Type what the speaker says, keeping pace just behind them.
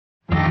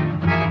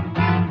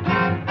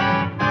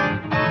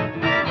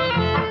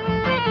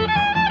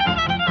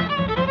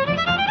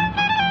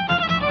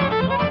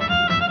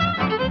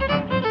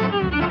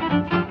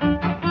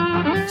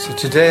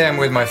Today I'm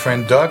with my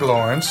friend Doug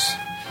Lawrence.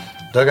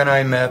 Doug and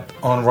I met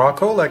on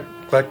Rocko, like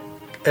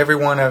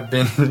everyone I've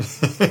been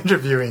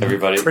interviewing.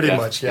 Everybody, pretty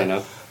much, yeah. You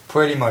know?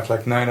 Pretty much,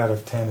 like 9 out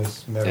of 10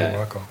 is met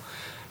on Rocko.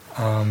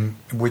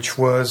 Which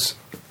was,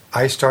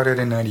 I started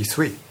in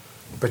 93,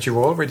 but you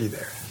were already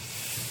there.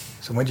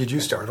 So when did you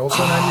start?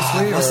 Also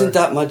 93? It wasn't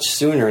that much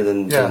sooner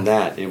than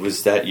that. It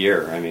was that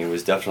year. I mean, it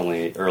was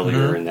definitely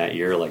earlier in that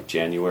year, like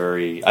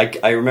January.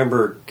 I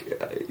remember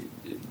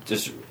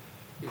just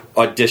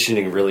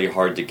auditioning really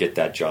hard to get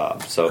that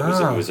job. So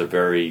it was a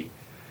very...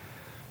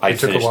 It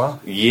took a while?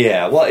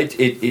 Yeah. Well,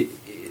 it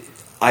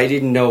I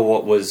didn't know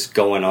what was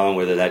going on,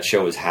 whether that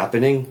show was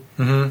happening.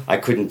 Mm-hmm. I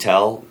couldn't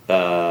tell.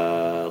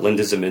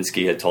 Linda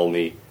Zeminski had told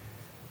me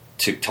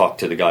to talk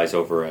to the guys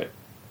over at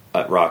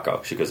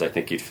Rocko. She goes, I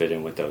think you'd fit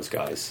in with those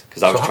guys.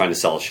 Because I was trying to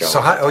sell a show.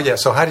 So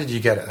how did you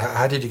get it?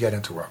 How did you get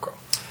into Rocko?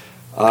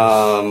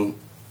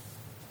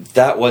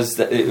 That was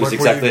it was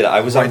exactly that. I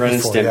was on Ren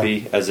and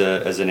Stimpy as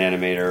an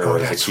animator or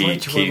as a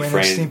key frame.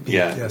 Ren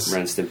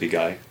and Stimpy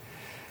guy.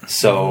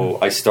 So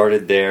I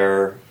started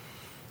there.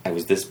 I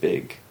was this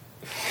big.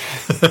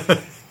 You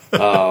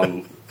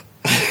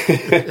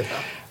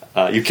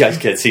guys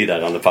can't see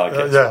that on the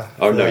podcast.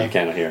 No, you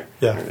can't hear.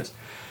 Yeah. There it is.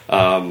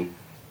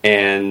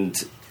 And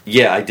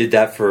yeah, I did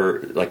that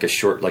for like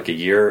a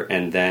year,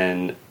 and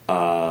then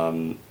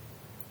I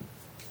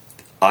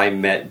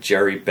met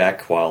Jerry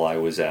Beck while I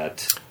was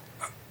at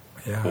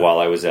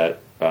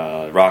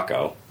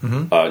Rocko.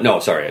 Mm-hmm. No,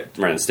 sorry, at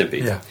Ren and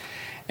Stimpy. Yeah.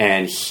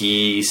 And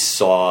he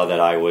saw that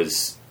I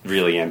was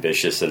really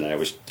ambitious and that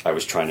I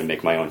was trying to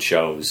make my own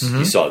shows. Mm-hmm.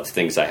 He saw the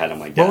things I had on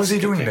my desk. What was he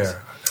doing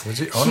there? He was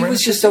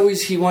just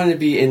always, he wanted to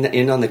be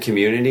in on the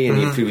community,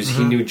 and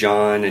he knew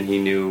John, and he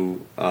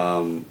knew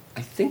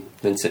I think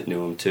Vincent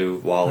knew him too,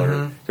 Waller.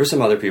 Mm-hmm. There were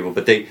some other people,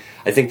 but I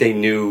think they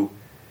knew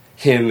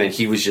him, and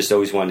he was just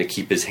always wanting to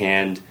keep his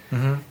hand,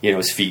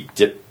 his feet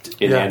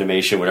dipped in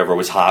animation, whatever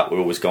was hot,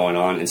 what was going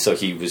on. And so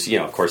he was,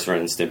 of course, Ren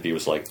and Stimpy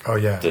was like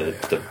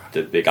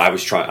the big. I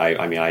was trying.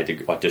 I had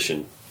to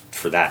audition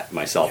for that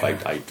myself.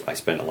 Yeah. I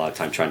spent a lot of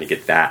time trying to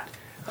get that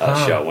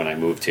show when I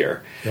moved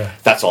here. Yeah.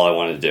 That's all I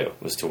wanted to do,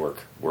 was to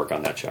work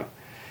on that show.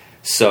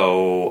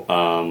 So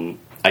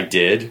I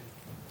did.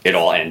 It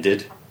all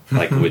ended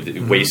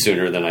way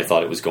sooner than I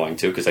thought it was going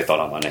to, because I thought,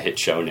 I'm on a hit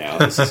show now.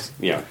 This is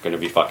going to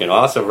be fucking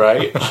awesome,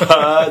 right?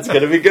 It's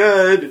going to be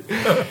good.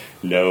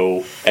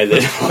 No. And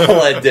then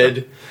all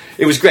ended.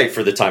 It was great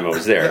for the time I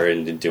was there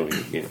and doing,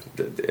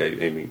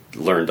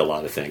 learned a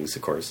lot of things,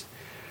 of course.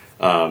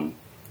 And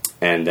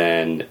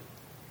then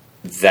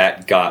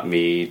that got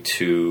me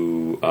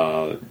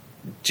to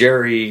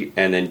Jerry,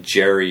 and then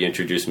Jerry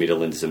introduced me to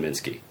Linda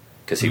Zeminski,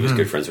 because he was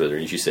good friends with her.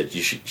 And she said,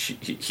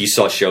 he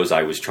saw shows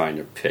I was trying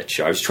to pitch.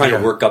 I was trying to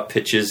work up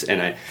pitches,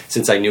 and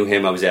since I knew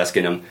him, I was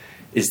asking him,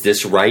 is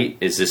this right?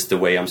 Is this the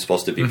way I'm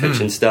supposed to be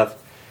pitching stuff?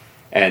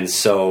 And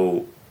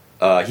so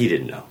he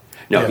didn't know.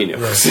 No, he knew.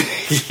 Right.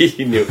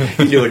 he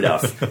knew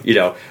enough,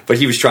 But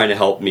he was trying to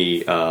help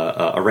me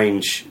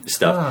arrange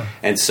stuff.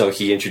 And so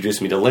he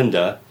introduced me to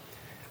Linda.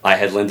 I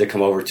had Linda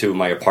come over to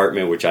my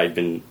apartment, which I'd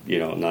been,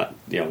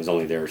 was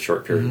only there a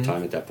short period of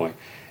time at that point.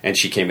 And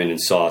she came in and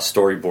saw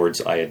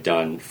storyboards I had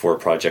done for a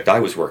project I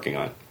was working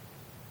on.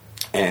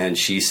 And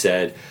she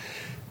said,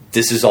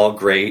 this is all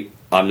great.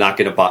 I'm not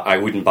going to buy, I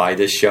wouldn't buy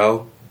this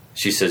show.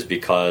 She says,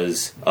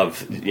 because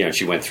of,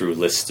 she went through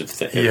lists of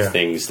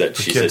things that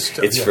she says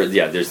it's for,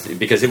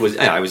 because it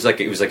was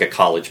like a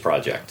college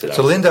project.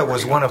 So Linda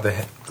was one of the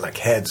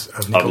heads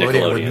of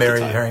Nickelodeon with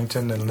Mary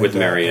Harrington and Linda. With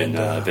Mary and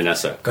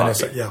Vanessa.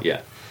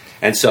 Yeah.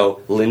 And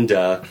so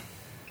Linda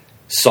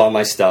saw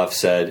my stuff,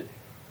 said,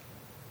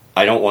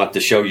 I don't want the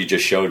show you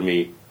just showed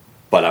me,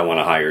 but I want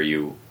to hire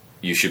you.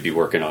 You should be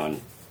working on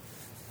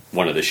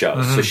one of the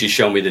shows. Mm-hmm. So she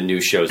showed me the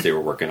new shows they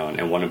were working on,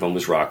 and one of them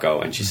was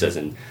Rocko. And she says,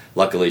 and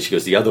luckily, she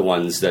goes, the other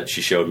ones that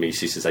she showed me,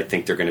 she says, I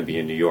think they're going to be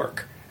in New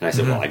York. And I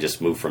said, well, I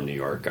just moved from New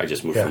York. I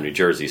just moved from New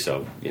Jersey,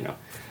 so,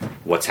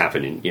 what's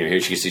happening?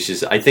 Here she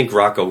says, I think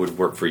Rocko would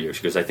work for you.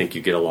 She goes, I think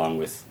you get along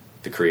with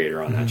the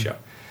creator on that show.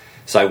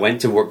 So I went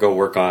to go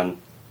work on,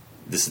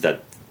 this is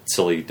that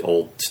silly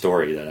old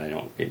story that I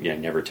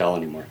never tell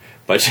anymore.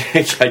 But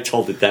I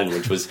told it then,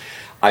 which was,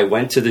 I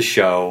went to the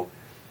show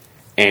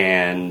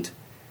and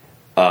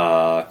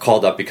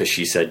called up because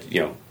she said,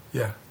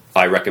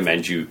 I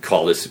recommend you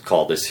call this.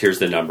 Here's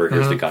the number.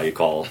 Here's the guy you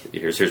call.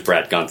 Here's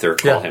Brad Gunther.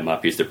 Call him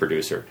up. He's the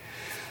producer.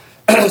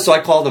 So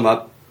I called him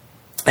up,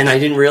 and I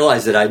didn't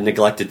realize that I'd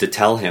neglected to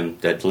tell him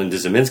that Linda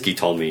Zeminski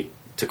told me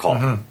to call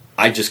him.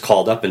 I just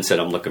called up and said,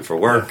 I'm looking for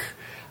work.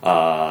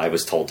 I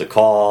was told to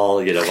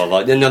call, blah,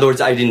 blah. In other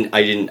words,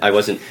 I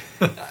wasn't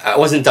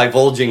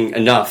divulging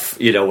enough,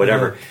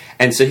 whatever.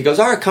 And so he goes,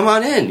 all right, come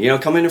on in,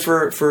 come in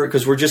for,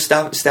 because we're just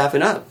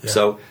staffing up. Yeah.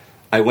 So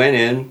I went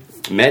in,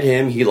 met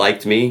him. He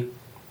liked me.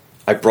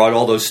 I brought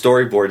all those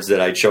storyboards that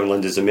I'd shown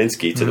Linda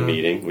Zeminski to the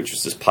meeting, which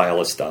was this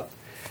pile of stuff.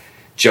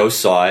 Joe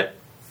saw it,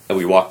 and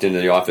we walked into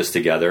the office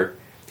together.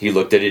 He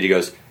looked at it. He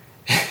goes,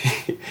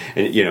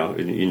 and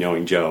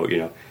knowing Joe,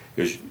 he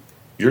goes,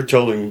 you're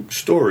telling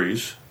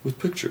stories with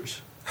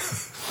pictures.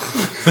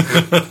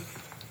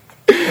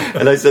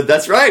 And I said,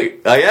 that's right,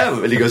 I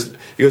am. And he goes,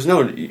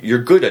 no,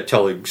 you're good at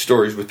telling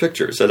stories with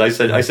pictures. And I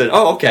said,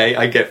 oh, okay,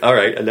 I get, all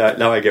right, and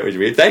now I get what you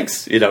mean.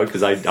 Thanks,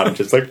 because I'm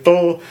just like,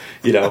 oh,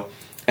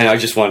 and I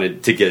just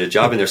wanted to get a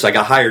job in there. So I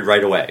got hired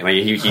right away. I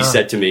mean, he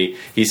said to me,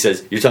 he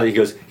says, you're telling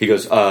me, he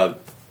goes,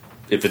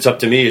 if it's up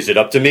to me, is it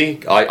up to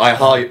me?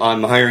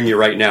 I'm hiring you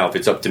right now if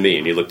it's up to me.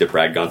 And he looked at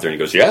Brad Gunther and he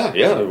goes, yeah,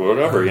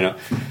 whatever,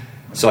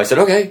 So I said,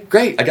 okay,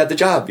 great, I got the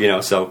job,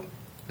 So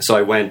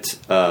I went,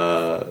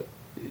 and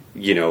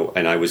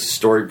I was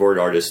storyboard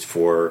artist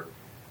for,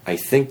 I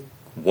think,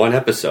 one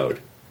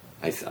episode.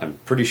 I'm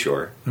pretty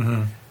sure.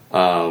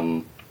 Mm-hmm.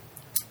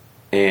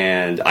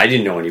 And I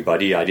didn't know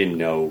anybody. I didn't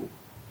know,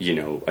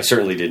 I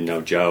certainly didn't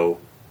know Joe.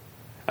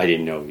 I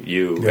didn't know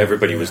you. Yeah,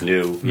 everybody was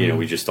new. Mm-hmm.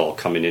 We just all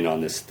coming in on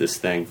this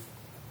thing.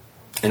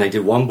 And I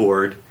did one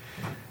board.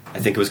 I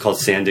think it was called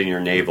Sand in Your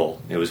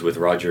Navel. It was with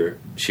Roger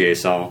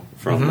Chiasson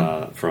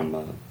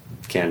from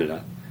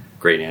Canada.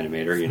 Great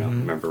animator,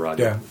 Remember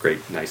Roger? Yeah.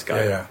 Great, nice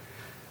guy.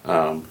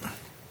 Yeah.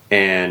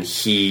 And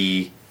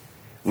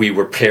we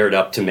were paired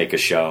up to make a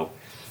show.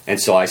 And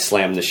so I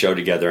slammed the show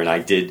together and I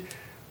did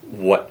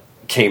what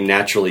came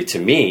naturally to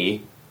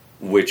me,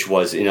 which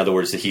was, in other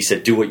words, that he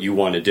said, do what you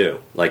want to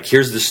do. Like,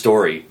 here's the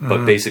story,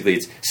 but basically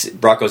it's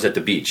Rocko's at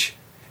the beach.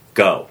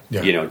 Go.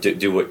 Yeah.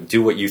 Do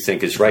what you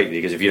think is right,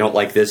 because if you don't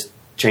like this,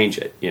 change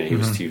it. He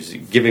was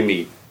giving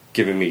me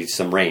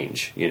some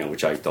range,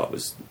 which I thought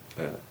was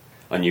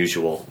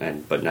unusual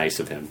but nice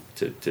of him.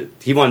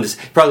 He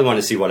probably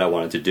wanted to see what I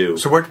wanted to do.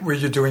 So what were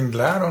you doing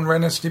that on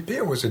Ren and Stimpy,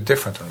 or was it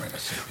different on Ren and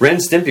Stimpy? Ren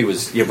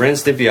and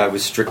Stimpy I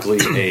was strictly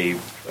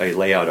a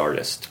layout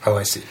artist. Oh,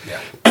 I see.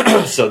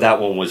 Yeah. So that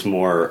one was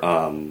more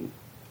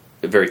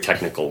very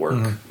technical work,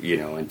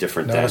 and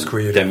different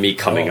than me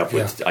coming up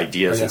with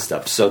ideas and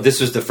stuff. So this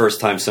was the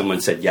first time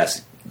someone said,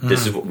 yes,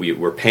 this is what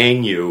we're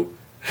paying you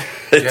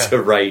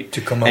to write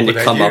to come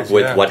up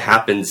with what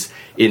happens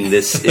in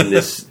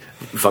this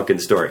fucking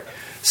story.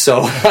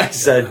 So I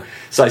said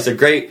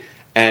great,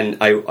 and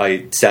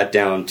I sat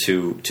down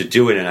to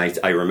do it, and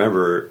I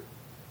remember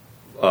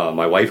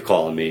my wife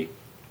calling me,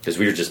 because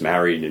we were just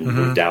married and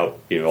moved out,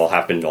 it all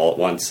happened all at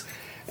once,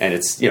 and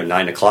it's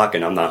 9:00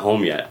 and I'm not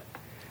home yet,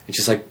 and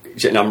she's like,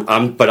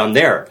 but I'm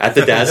there at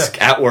the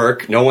desk at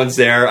work, no one's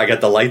there, I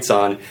got the lights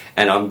on,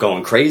 and I'm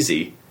going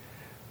crazy,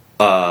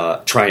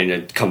 trying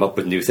to come up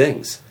with new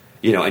things,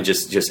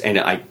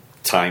 and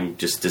time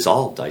just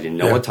dissolved. I didn't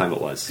know what time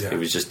it was. Yeah. It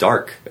was just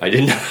dark. I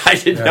didn't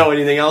know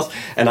anything else,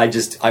 and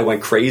I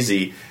went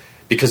crazy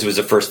because it was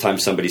the first time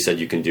somebody said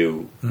you can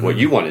do what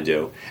you want to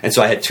do, and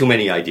so I had too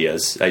many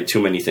ideas. I had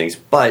too many things,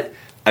 but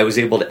I was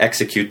able to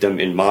execute them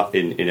in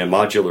a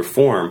modular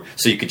form,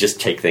 so you could just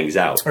take things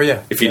out. Oh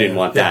yeah. If you didn't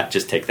want that,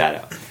 just take that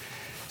out.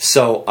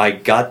 So I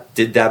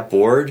did that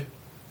board,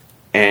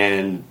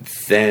 and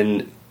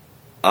then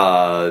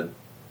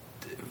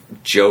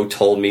Joe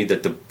told me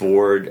that the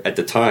board at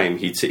the time,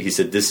 he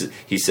said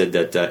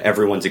that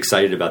everyone's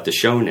excited about the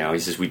show now. He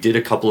says, we did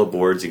a couple of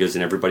boards, he goes,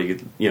 and everybody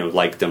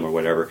liked them or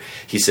whatever.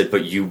 He said,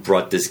 but you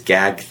brought this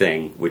gag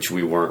thing, which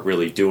we weren't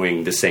really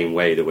doing the same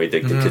way,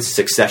 the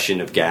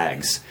succession of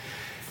gags,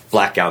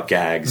 blackout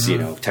gags,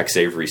 Tex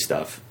Avery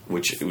stuff,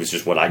 which it was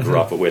just what I grew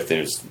up with, and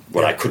it was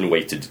what I couldn't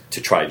wait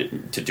to try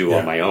to do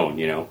on my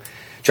own,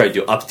 Try to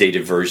do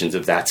updated versions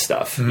of that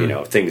stuff,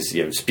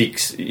 things,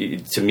 speaks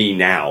to me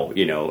now,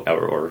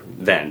 or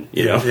then,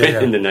 in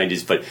the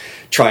 90s, but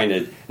trying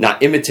to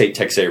not imitate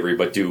Tex Avery,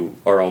 but do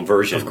our own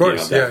version. Of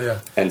course,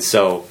 And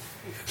so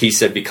he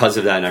said, because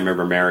of that, and I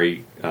remember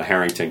Mary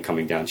Harrington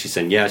coming down, she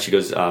said, she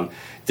goes,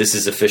 this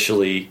is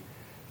officially,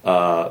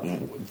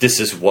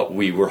 this is what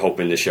we were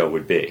hoping the show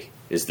would be,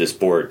 is this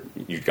board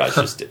you guys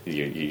just did,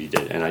 you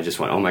did. And I just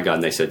went, oh my God,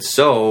 and they said,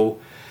 so,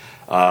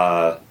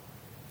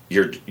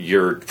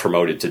 you're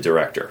promoted to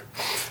director,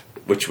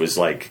 which was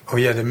like... Oh,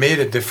 yeah, they made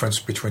a difference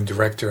between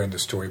director and the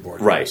storyboard.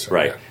 Right, so,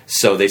 right. Yeah.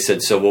 So they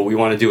said, so what we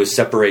want to do is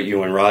separate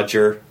you and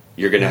Roger.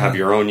 You're going to have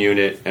your own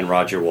unit, and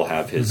Roger will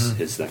have his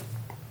thing.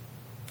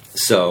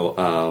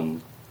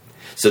 So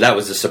so that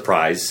was a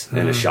surprise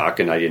and a shock,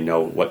 and I didn't know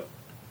what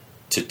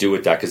to do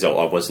with that, because I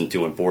wasn't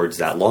doing boards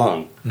that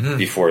long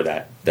before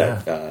that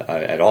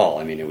at all.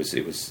 I mean, it was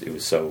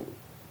so,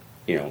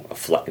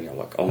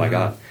 like, oh my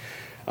God.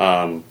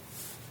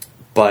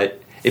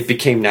 But it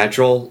became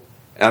natural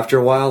after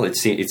a while. It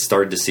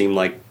started to seem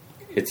like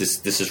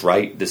this is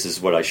right. This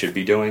is what I should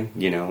be doing.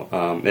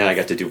 And I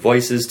got to do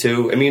voices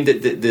too. I mean,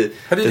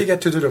 how did you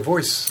get to do the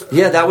voice?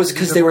 Yeah, that was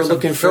because they were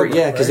looking for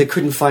because they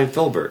couldn't find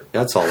Filburt.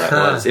 That's all that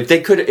was. If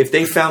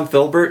they found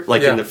Filburt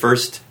in the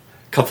first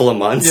couple of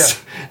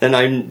months, then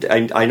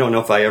I don't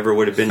know if I ever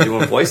would have been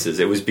doing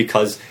voices.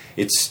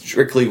 It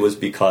strictly was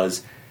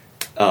because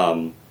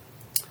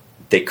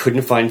they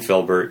couldn't find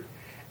Filburt.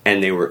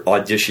 And they were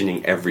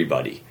auditioning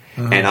everybody.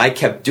 And I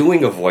kept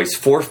doing a voice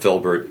for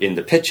Filburt in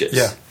the pitches.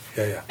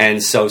 Yeah.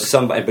 And so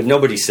but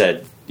nobody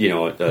said,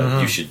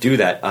 you should do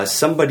that.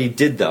 Somebody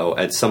did, though,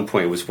 at some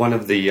point. It was one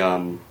of the,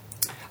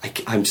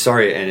 I'm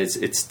sorry, and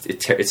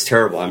it's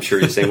terrible. I'm sure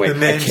you're the same way.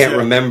 Names, I can't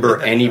remember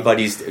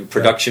anybody's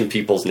production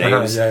people's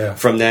names.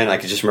 From then, I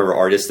could just remember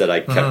artists that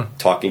I kept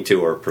talking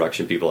to, or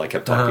production people I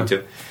kept talking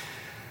to,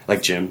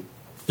 like Jim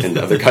and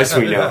the other guys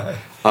we know.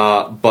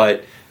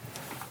 But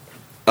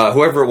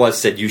whoever it was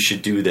said, you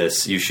should do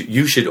this. You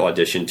should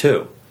audition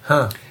too.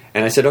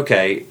 And I said,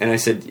 okay. And I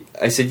said,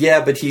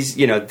 yeah, but he's,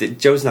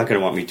 Joe's not going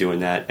to want me doing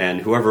that. And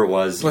whoever it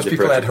was, plus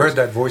people had heard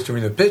that voice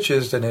during the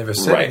pitches, they never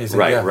said anything.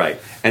 Right.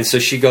 And so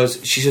she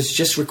says,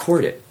 just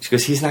record it. She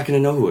goes, he's not going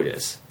to know who it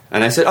is.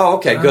 And I said, oh,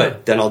 okay,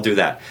 good. Then I'll do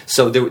that.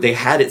 So they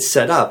had it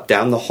set up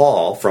down the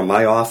hall from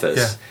my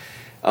office.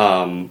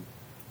 Yeah.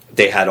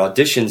 They had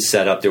auditions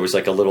set up. There was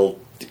like a little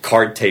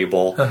card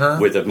table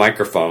with a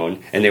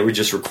microphone, and they were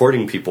just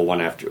recording people one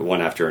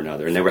after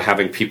another, and they were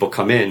having people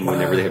come in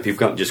whenever they had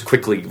people come, just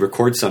quickly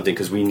record something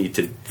because we need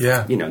to,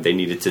 they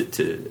needed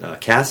to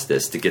cast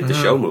this to get the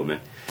show moving.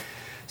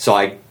 So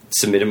I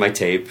submitted my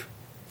tape,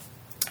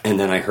 and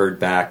then I heard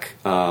back.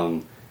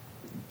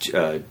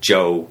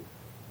 Joe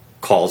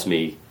calls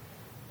me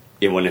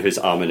in one of his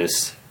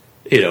ominous,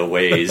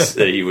 ways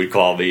that he would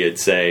call me and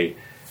say,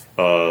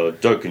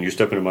 "Doug, can you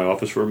step into my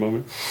office for a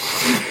moment?"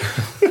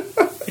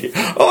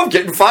 Oh, I'm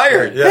getting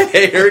fired. Yeah.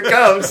 Hey, here it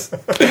comes.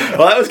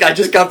 Well, that guy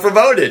just got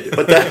promoted.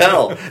 What the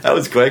hell? That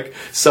was quick.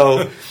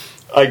 So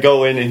I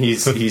go in, and he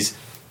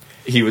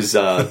was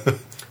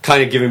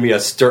kind of giving me a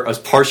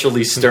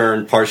partially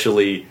stern,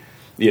 partially,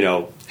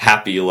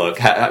 happy look,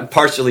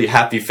 partially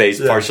happy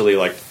face, partially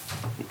like,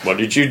 what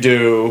did you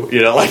do?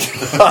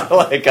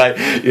 Like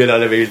I, you know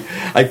what I mean?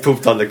 I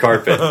pooped on the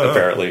carpet,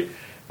 apparently.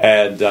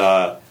 And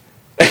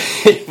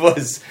he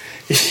was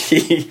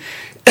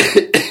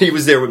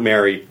there with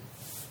Mary.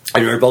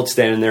 And we were both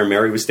standing there.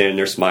 Mary was standing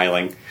there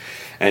smiling,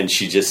 and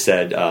she just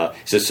said,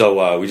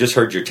 "So we just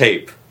heard your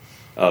tape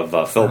of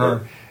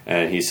Filburt,"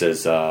 and he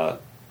says, "That's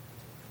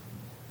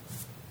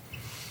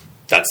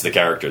the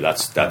character.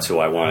 That's who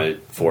I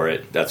wanted for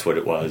it. That's what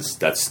it was.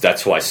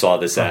 That's who I saw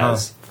this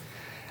as."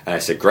 And I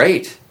said,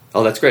 "Great.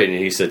 Oh, that's great." And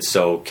he said,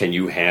 "So can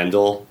you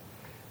handle,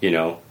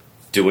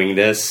 doing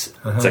this?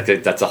 It's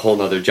like that's a whole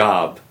nother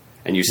job."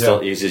 And he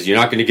says, you're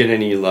not going to get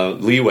any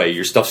leeway.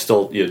 Your stuff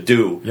still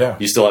due. Yeah.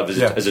 You still have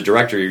as a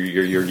director,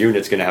 your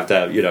unit's going to have,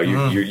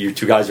 you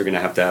two guys are going to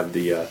have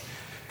the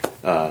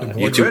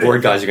you two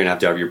board guys are going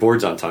to have your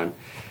boards on time.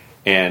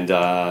 And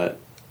I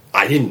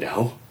didn't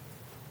know.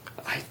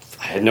 I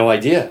had no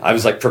idea. I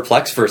was like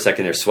perplexed for a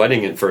second. They're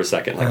sweating for a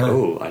second. Like,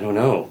 oh, I don't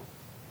know.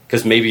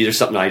 Because maybe there's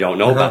something I don't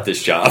know about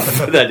this job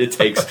that it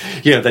takes,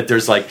 that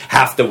there's like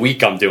half the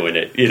week I'm doing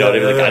it.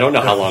 I don't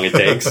know how long it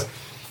takes.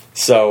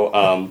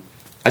 So,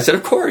 I said,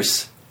 of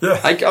course. Yeah.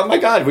 Oh my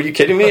God, were you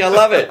kidding me? I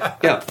love it.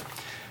 Yeah.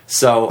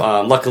 So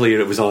luckily,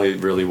 it was only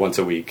really once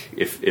a week,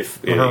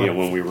 if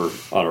when we were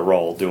on a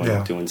roll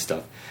doing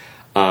stuff.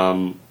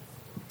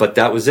 But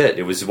that was it.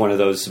 It was one of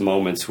those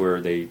moments where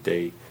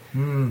they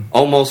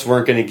almost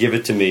weren't going to give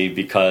it to me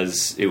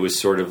because it was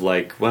sort of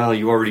like, well,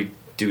 you already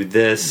do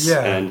this,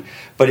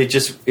 but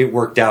it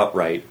worked out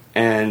right.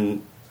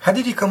 And how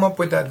did you come up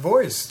with that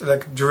voice?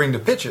 Like during the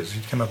pitches,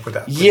 you came up with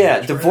that. Yeah,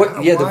 the voice.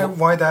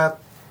 Why that?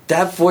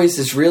 That voice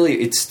is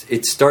really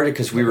it started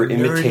because we were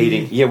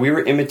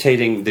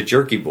imitating the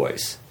Jerky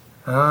Boys,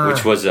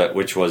 which was a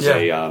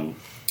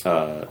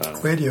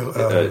radio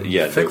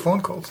fake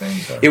phone call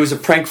thing. It was a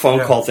prank phone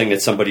call thing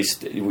that somebody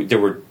there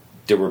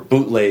were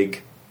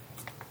bootleg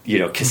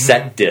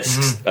cassette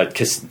discs,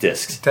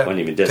 discs. Wasn't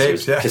even discs.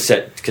 Tapes, it was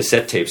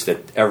cassette tapes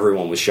that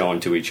everyone was showing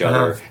to each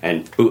other,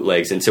 and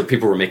bootlegs. And so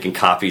people were making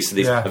copies. So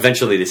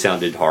eventually, they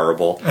sounded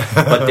horrible,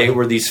 but they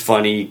were these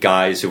funny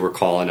guys who were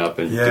calling up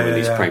and doing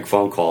these prank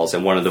phone calls.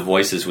 And one of the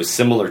voices was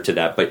similar to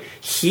that, but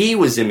he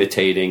was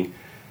imitating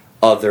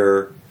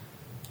other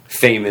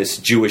famous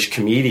Jewish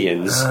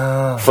comedians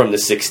from the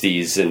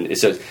 60s, and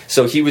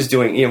so he was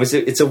doing,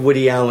 it's a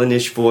Woody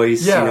Allen-ish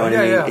voice, you know what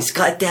I mean? Yeah. It's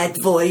got that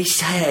voice,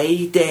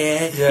 hey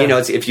there,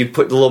 it's, if you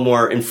put a little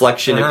more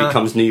inflection, it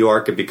becomes New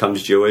York, it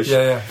becomes Jewish,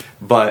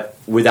 but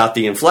without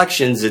the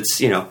inflections, it's,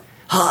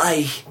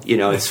 hi,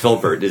 it's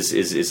Filburt is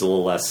a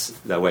little less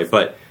that way,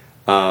 but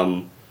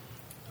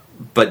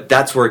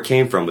that's where it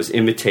came from, was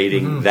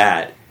imitating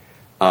that,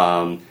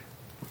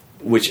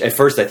 which at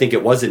first I think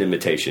it was an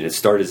imitation. It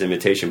started as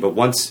imitation, but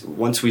once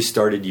we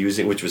started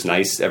using, which was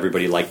nice,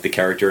 everybody liked the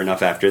character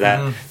enough after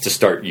that to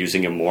start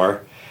using him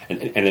more, and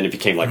then it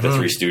became like the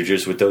Three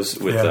Stooges with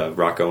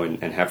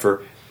Rocko and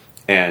Heifer,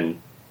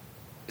 and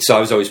so I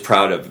was always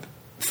proud of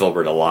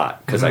Filburt a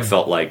lot because I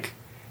felt like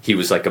he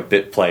was like a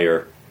bit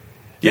player.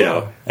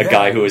 A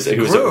guy who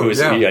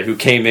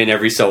came in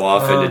every so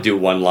often to do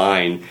one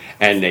line,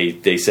 and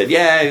they said,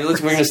 we're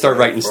going to start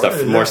writing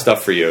more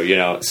stuff for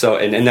you, So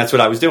and that's what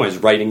I was doing, is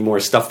writing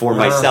more stuff for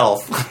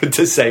myself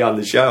to say on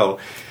the show.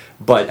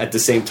 But at the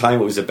same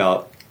time, it was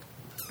about,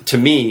 to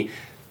me,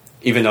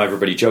 even though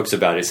everybody jokes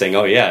about it, saying,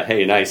 "Oh yeah,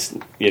 hey, nice,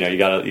 you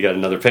got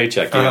another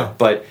paycheck,"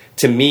 But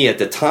to me at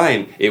the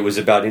time, it was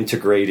about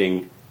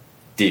integrating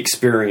the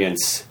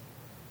experience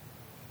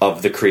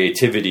of the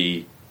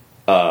creativity.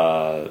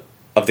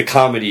 Of the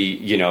comedy,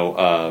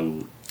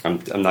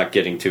 I'm not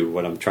getting to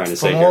what I'm trying to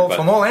say here. But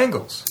from all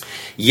angles.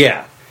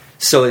 Yeah.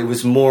 So it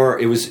was more.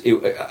 I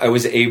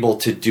was able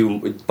to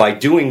do by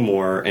doing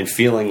more and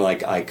feeling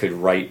like I could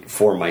write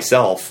for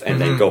myself and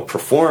then go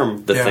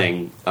perform the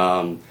thing.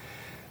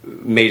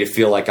 Made it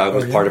feel like I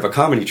was part of a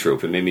comedy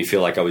troupe. It made me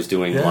feel like I was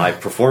doing live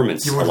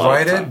performance. You would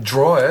write it,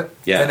 draw it,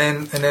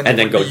 and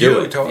then go do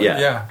it.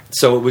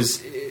 So it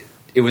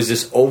was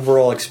this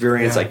overall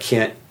experience. I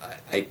can't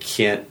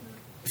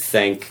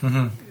thank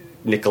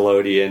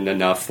Nickelodeon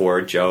enough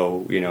for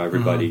Joe.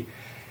 Everybody,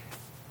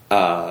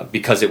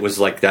 because it was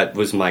like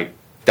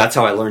that's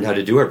how I learned how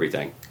to do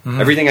everything.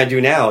 Everything I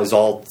do now is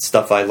all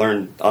stuff I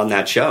learned on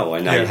that show,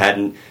 and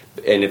and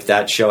if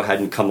that show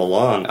hadn't come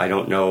along, I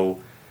don't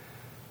know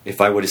if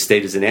I would have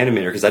stayed as an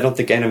animator, because I don't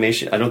think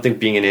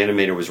being an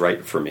animator was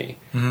right for me.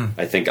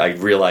 I think I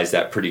realized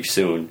that pretty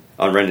soon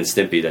on Ren and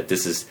Stimpy that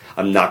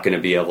I'm not going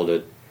to be able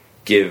to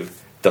give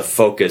the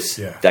focus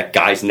that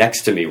guys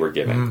next to me were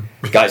giving.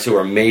 Guys who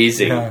are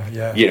amazing,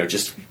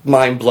 just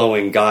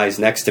mind-blowing guys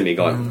next to me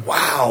going,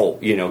 wow,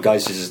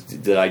 guys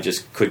that I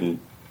just couldn't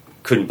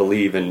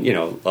believe, and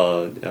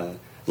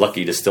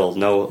lucky to still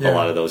know a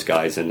lot of those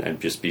guys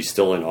and just be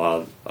still in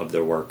awe of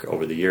their work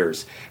over the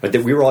years. But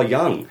we were all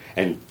young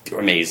and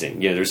amazing.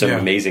 There's some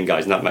amazing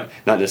guys, not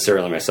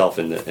necessarily myself.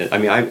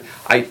 I've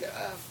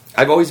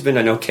always been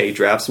an okay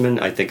draftsman.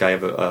 I think I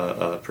have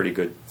a pretty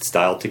good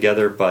style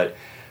together, but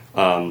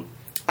I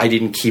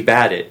didn't keep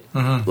at it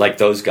like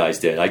those guys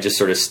did. I just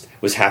sort of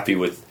was happy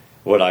with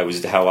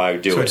how I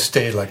would do it. So it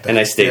stayed like that, and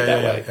I stayed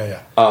that way.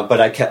 But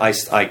I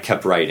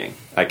kept writing.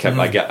 I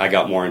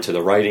got more into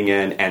the writing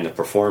end and the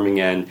performing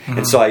end,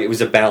 and so it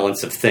was a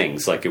balance of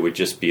things. Like it would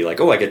just be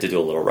like, I get to do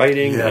a little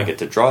writing, then I get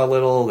to draw a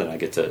little, then I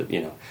get to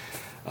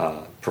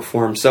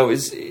perform. So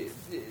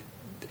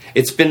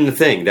it's been the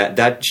thing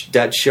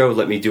that show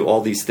let me do all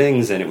these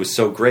things, and it was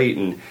so great.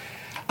 And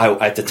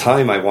at the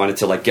time, I wanted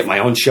to get my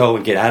own show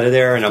and get out of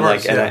there, and I'm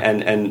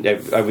and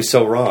I was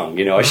so wrong.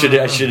 I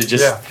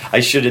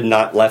should have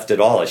not left at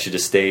all. I should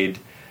have stayed.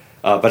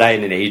 But I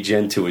had an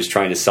agent who was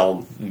trying to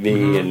sell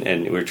me,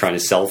 and we were trying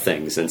to sell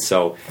things, and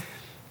so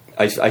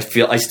I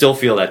still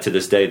feel that to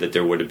this day that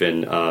there would have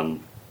been.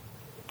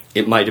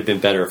 It might have been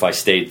better if I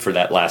stayed for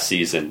that last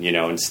season,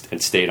 and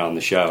stayed on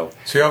the show,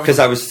 because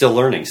I was still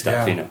learning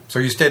stuff. So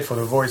you stayed for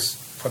the voice.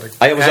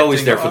 I was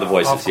always there for the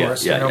voices. Of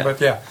course,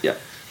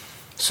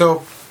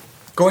 So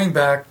going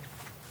back,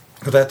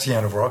 that's the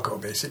end of Rocko,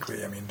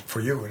 basically. I mean,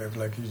 for you,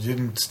 you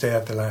didn't stay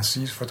at the last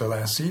season for the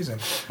last season.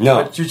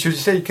 No. But you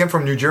say you came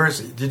from New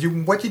Jersey.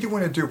 What did you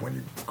want to do when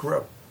you grew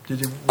up?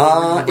 Did you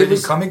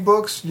read comic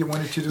books? You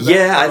wanted to do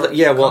that?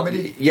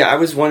 I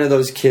was one of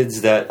those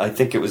kids that I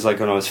think it was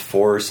when I was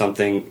 4 or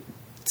something.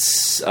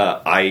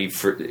 I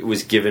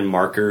was given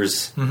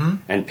markers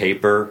and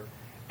paper,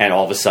 and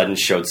all of a sudden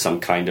showed some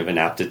kind of an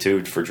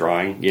aptitude for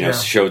drawing.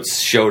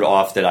 Showed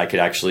off that I could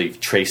actually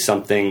trace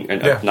something,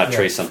 and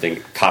trace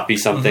something, copy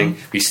something,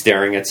 be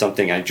staring at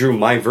something. I drew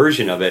my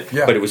version of it,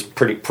 but it was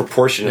pretty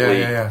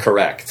proportionately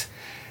correct,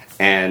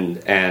 and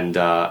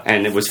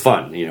it was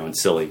fun, and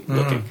silly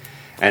looking.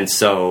 And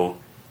so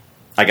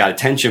I got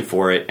attention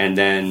for it, and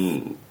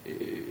then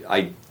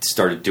I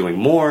started doing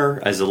more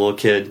as a little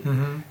kid,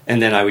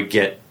 and then I would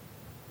get.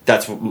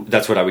 That's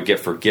what I would get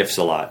for gifts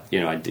a lot.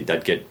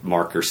 I'd get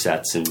marker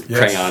sets and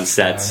crayon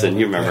sets, and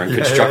you remember, and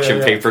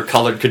construction paper,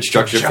 colored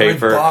construction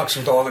paper, box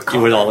with all the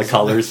colors. With all the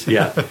colors,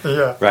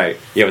 right,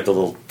 with the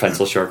little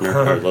pencil sharpener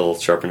or little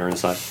sharpener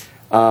inside.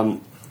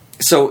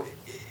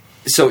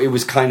 So it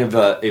was kind of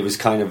a.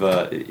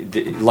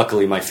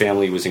 Luckily, my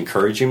family was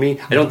encouraging me.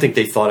 I don't think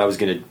they thought I was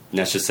going to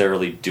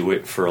necessarily do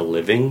it for a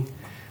living,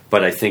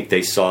 but I think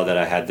they saw that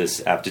I had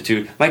this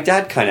aptitude. My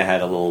dad kind of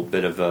had a little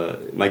bit of a.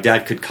 My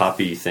dad could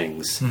copy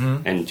things,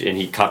 and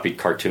he copied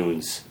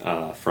cartoons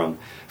from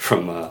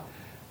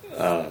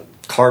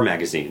car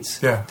magazines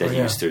that he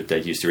used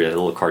to read,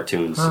 little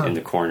cartoons in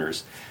the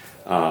corners,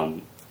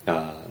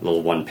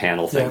 little one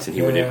panel things, and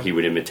he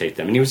would imitate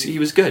them, and he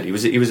was good.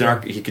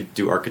 He could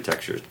do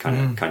architecture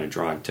kind of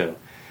drawing too,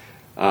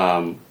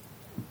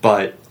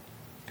 but.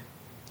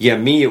 Yeah,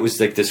 me, it was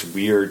this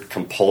weird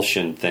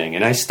compulsion thing,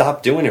 and I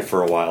stopped doing it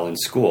for a while in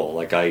school.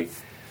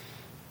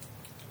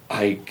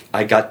 I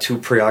got too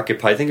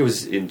preoccupied. I think it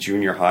was in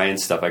junior high and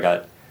stuff. I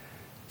got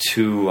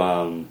too.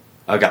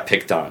 I got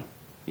picked on.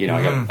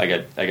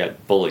 I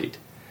got bullied,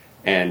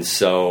 and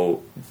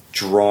so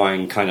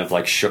drawing kind of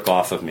shook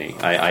off of me.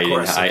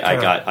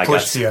 It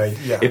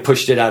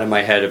pushed it out of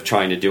my head of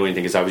trying to do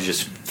anything because I was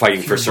just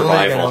fighting for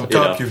survival. On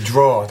top, you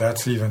draw.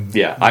 That's even.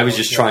 Yeah, I was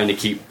just trying to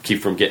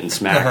keep from getting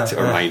smacked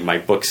or my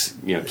books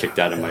kicked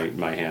out of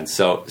my hands.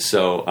 So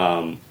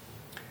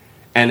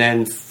and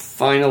then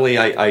finally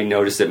I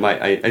noticed that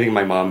I think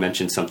my mom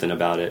mentioned something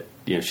about it.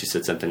 She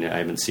said something, I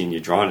haven't seen you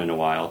drawn in a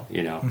while.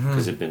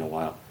 Because it'd been a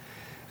while.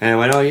 And I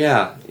went, oh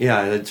yeah,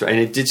 that's right.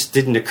 And it just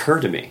didn't occur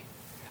to me.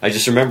 I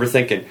just remember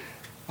thinking,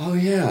 oh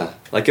yeah,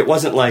 it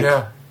wasn't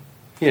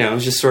it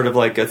was just sort of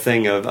a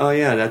thing of, oh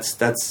yeah,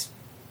 that's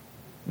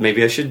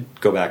maybe I should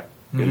go back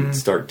and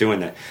start doing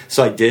that.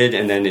 So I did,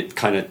 and then it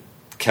kind of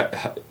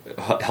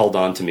held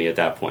on to me at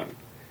that point.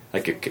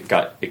 Like it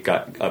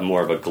got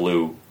more of a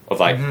glue of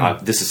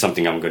like, this is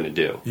something I'm going to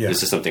do. Yeah.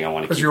 This is something I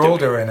want to keep doing.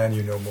 Because you're older and then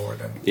you know more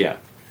than... Yeah.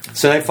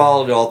 So I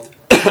followed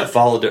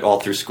it all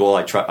through school.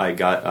 I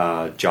got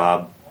a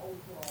job,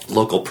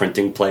 local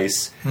printing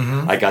place.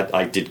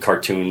 I did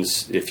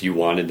cartoons if you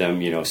wanted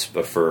them, you know,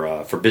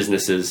 for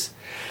businesses.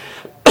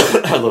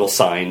 Little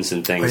signs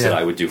and things that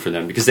I would do for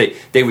them, because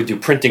they would do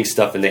printing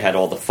stuff and they had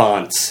all the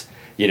fonts,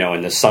 you know,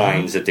 and the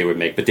signs that they would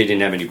make, but they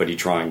didn't have anybody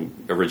drawing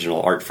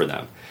original art for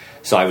them.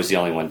 So I was the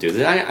only one to do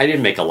that. I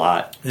didn't make a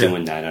lot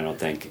doing that, I don't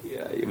think.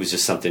 It was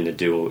just something to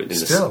do in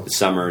the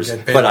summers.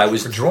 But I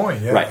was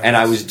drawing, right, and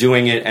I was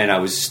doing it, and I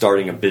was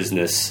starting a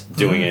business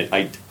doing it.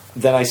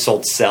 Then I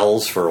sold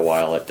cells for a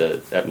while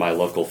at my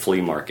local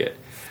flea market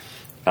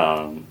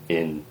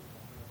in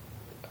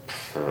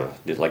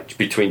like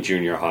between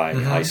junior high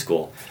and high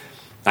school.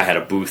 I had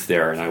a booth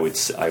there, and I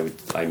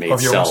made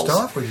of your cells.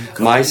 Own stuff?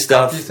 My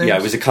stuff, yeah.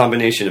 It was a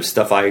combination of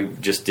stuff I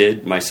just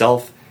did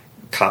myself,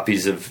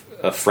 copies of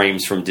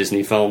frames from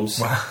Disney films,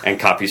 and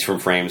copies from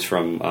frames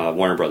from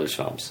Warner Brothers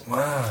films.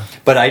 Wow!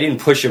 But I didn't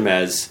push them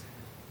as.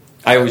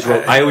 I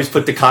always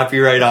put the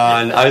copyright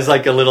on. I was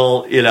like a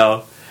little, you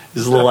know,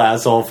 this little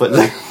asshole putting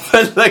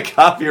the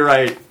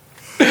copyright.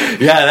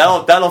 Yeah,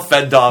 that'll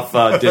fend off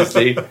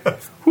Disney.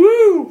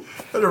 Woo!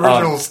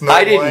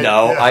 I didn't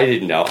know. Yeah. I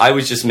didn't know. I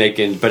was just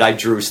making, but I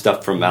drew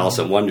stuff from Alice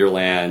in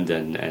Wonderland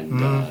and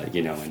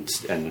you know,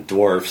 and the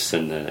dwarfs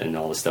and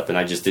all this stuff, and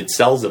I just did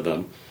cells of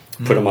them,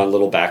 put them on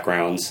little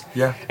backgrounds,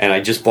 and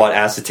I just bought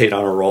acetate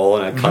on a roll,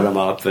 and I cut them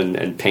up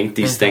and paint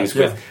these things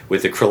with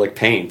acrylic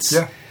paints,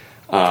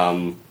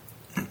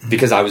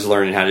 because I was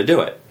learning how to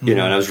do it, you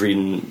know, and I was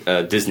reading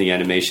Disney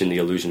animation, The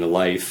Illusion of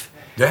Life.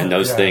 And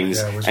those things,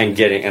 and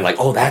getting, and like,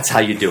 oh, that's how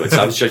you do it.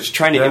 So I was just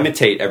trying to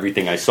imitate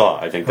everything I saw.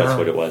 I think that's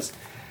what it was.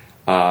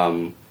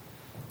 But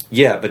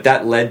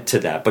that led to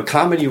that. But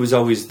comedy was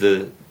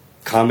the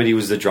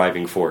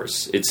driving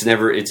force. It's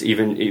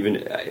even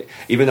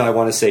though I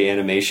want to say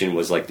animation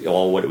was like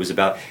all what it was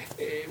about.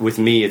 With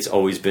me, it's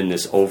always been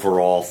this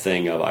overall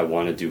thing of I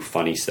want to do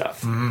funny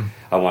stuff.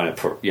 I want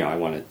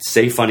to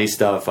say funny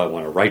stuff. I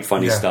want to write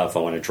funny stuff. I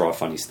want to draw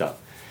funny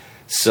stuff.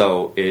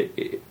 So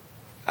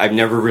I've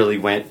never really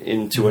went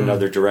into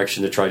another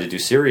direction to try to do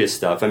serious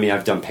stuff. I mean,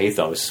 I've done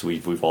pathos.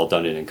 We've all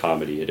done it in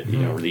comedy. It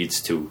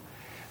leads to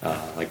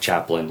like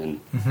Chaplin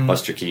and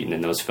Buster Keaton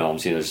in those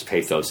films. You know, there's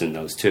pathos in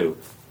those too.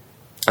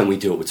 And we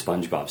do it with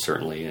SpongeBob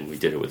certainly, and we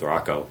did it with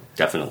Rocko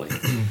definitely.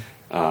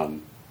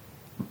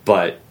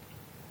 But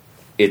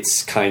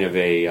it's kind of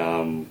a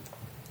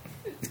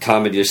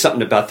comedy. There's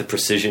something about the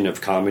precision of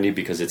comedy,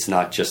 because it's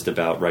not just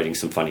about writing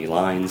some funny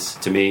lines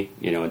to me.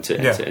 You know, and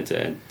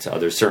to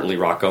others. Certainly,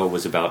 Rocko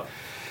was about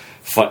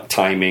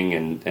timing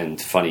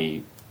and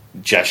funny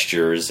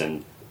gestures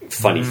and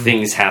funny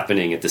things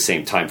happening at the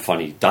same time,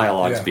 funny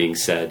dialogues being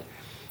said.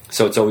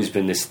 So it's always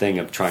been this thing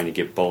of trying to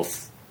get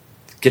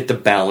the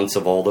balance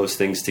of all those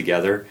things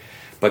together.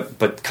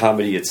 But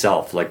comedy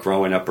itself, like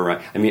growing up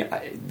around, I mean,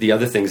 the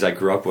other things I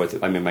grew up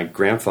with, I mean, my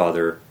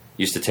grandfather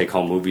used to take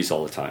home movies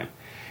all the time,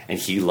 and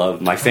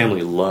my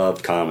family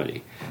loved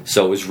comedy.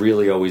 So it was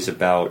really always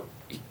about,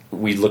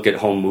 we'd look at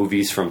home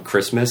movies from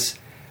Christmas,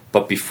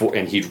 but before,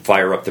 and he'd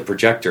fire up the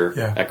projector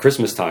at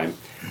Christmas time,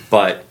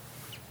 but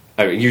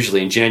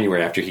usually in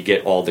January after he'd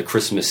get all the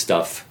Christmas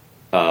stuff,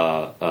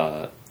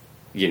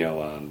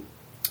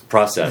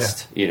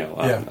 processed, get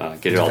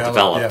it all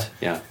developed.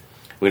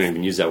 We don't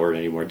even use that word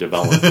anymore.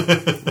 Developed.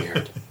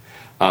 Weird.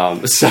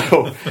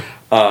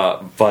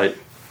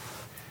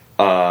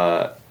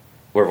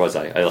 Where was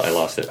I? I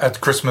lost it. At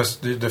Christmas,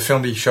 the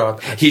film he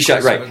shot. He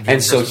shot right,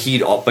 and so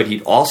he'd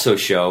also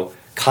show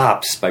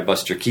Cops by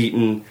Buster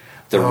Keaton.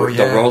 The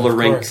roller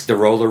rink, so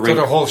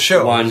the whole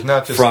show one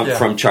not just,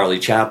 from Charlie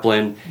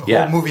Chaplin, the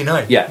whole movie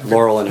night,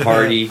 Laurel and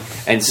Hardy,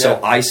 and so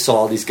I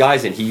saw these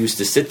guys, and he used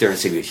to sit there and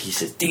say, he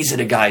said, these are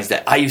the guys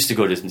that I used to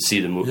go to see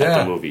at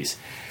the movies,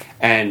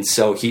 and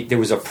so there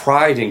was a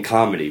pride in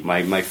comedy.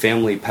 My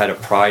family had a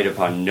pride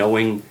upon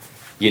knowing,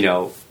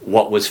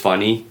 what was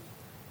funny,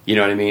 you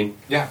know what I mean,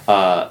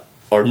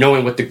 or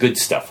knowing what the good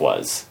stuff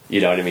was.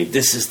 You know what I mean?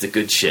 This is the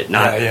good shit,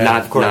 not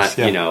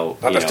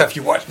the stuff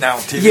you watch now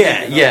on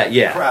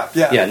TV. Crap,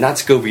 not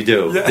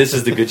Scooby-Doo. Yeah. This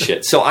is the good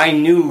shit. So I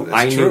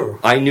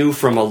knew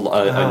from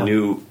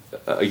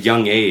a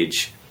young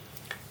age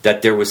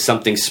that there was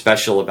something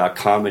special about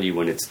comedy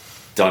when it's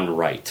done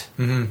right.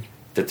 Mm-hmm.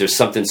 That there's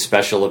something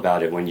special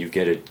about it when you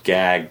get a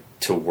gag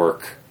to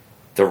work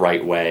the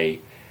right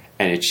way.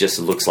 And it just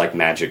looks like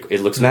magic.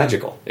 It looks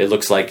magical. It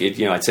looks like it.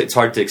 It's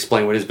hard to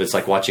explain what it is, but it's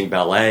like watching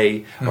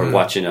ballet or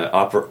watching an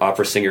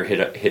opera singer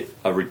hit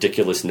a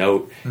ridiculous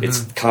note. Mm-hmm.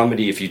 It's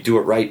comedy. If you do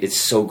it right, it's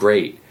so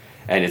great,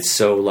 and it's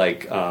so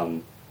like,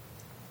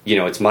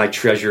 it's my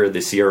treasure of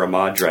the Sierra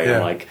Madre.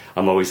 Yeah.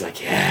 I'm always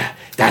like,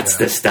 that's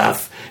the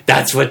stuff.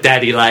 That's what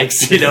Daddy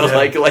likes.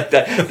 Like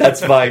that.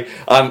 That's my.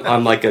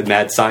 I'm like a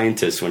mad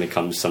scientist when it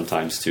comes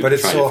sometimes to trying to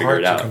figure it out. But it's so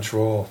hard to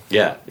control.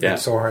 Yeah.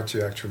 It's so hard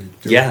to actually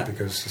do it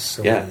because there's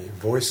so many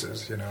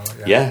voices.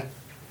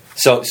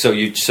 So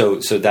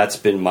that's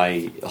been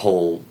my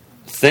whole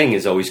thing,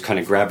 is always kind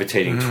of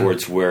gravitating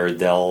towards where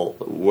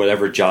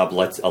whatever job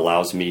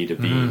allows me to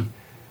be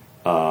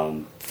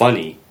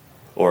funny,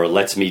 or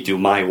lets me do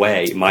my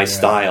way, my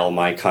style,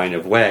 my kind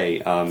of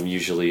way.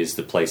 Usually is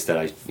the place that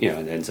it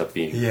ends up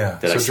being. Yeah.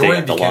 That so I stay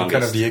at the longest.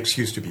 Kind of the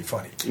excuse to be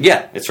funny.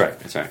 Yeah, that's right.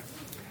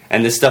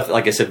 And this stuff,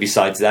 like I said,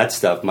 besides that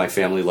stuff, my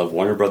family loved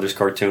Warner Brothers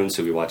cartoons,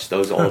 so we watched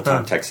those all the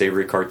time. Tex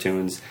Avery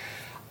cartoons.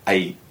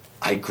 I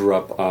grew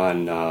up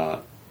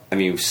on.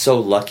 So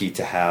lucky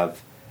to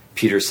have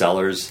Peter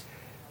Sellers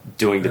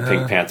doing the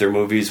Pink Panther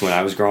movies when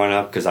I was growing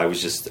up, because I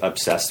was just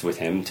obsessed with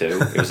him too.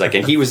 It was like,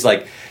 and he was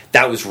like,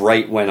 that was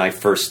right when I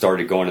first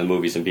started going to the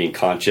movies and being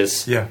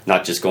conscious,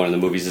 not just going to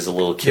the movies as a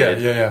little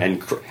kid,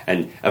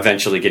 and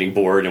eventually getting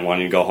bored and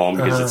wanting to go home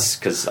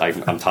because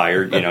I'm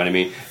tired, you know what I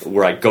mean?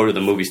 Where I go to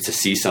the movies to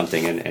see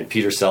something, and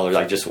Peter Sellers,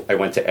 I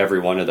went to every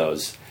one of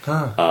those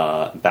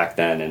back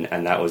then,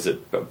 and that was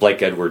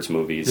Blake Edwards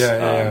movies.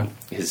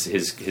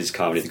 His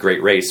comedy, The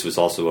Great Race, was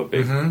also a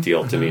big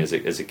deal to me as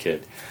a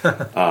kid,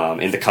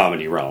 in the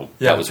comedy realm.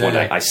 That was when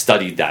I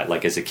studied that,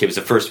 like, as a kid. It was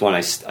the first one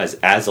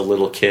as a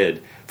little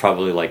kid,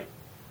 probably like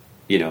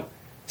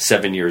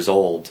 7 years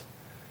old,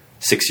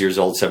 6 years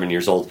old, 7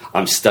 years old.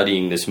 I'm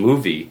studying this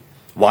movie,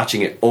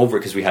 watching it over,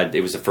 because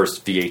it was the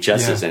first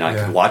VHSs, and I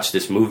could watch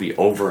this movie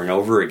over and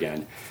over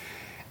again.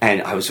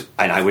 And I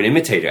would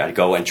imitate it. I'd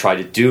go and try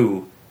to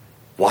do.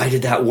 Why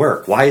did that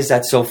work? Why is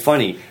that so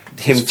funny?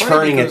 Him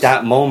turning at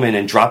that moment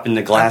and dropping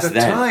the glass. At the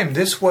time,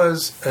 this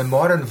was a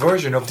modern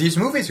version of these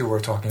movies you were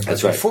talking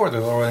about before, the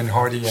Laurel and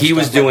Hardy. He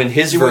was doing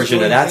his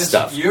version of that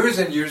stuff years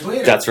and years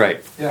later. That's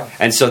right. Yeah.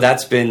 And so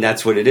that's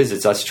what it is.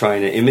 It's us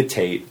trying to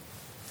imitate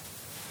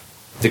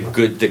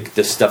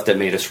the stuff that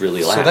made us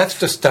really laugh. So that's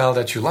the style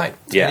that you like.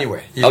 Yeah.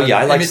 Anyway. I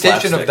like imitation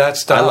slapstick. of that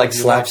style. I like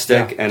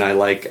slapstick, and I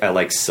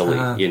like silly.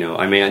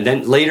 And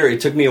then later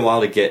it took me a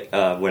while to get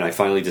when I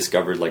finally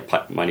discovered like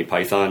Monty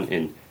Python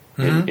in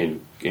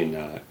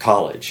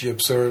college. The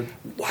absurd.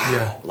 Wow.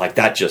 Yeah. Like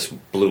that just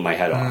blew my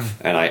head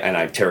off. And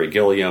I Terry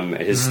Gilliam,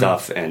 his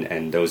stuff,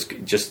 and those,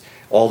 just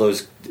all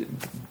those,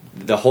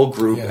 the whole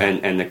group,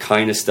 and the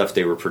kind of stuff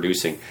they were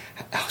producing.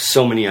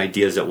 So many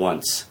ideas at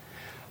once.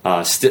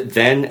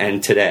 Then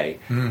and today,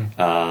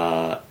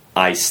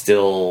 I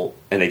still,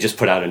 and they just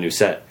put out a new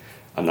set.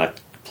 I'm not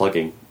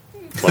plugging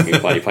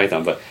Monty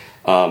Python, but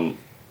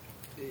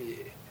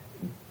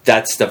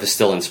that stuff is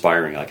still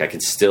inspiring. Like, I can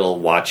still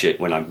watch it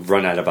when I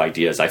run out of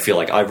ideas. I feel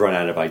like I've run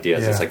out of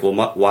ideas. It's like,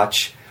 well,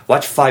 watch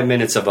 5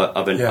 minutes of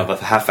a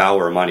half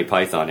hour of Monty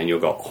Python, and you'll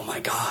go, oh my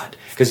God,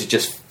 because it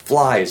just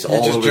flies all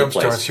over the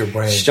place. Starts your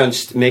brain.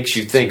 Just makes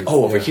you think,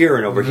 over here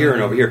and over here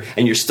and over here,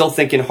 and you're still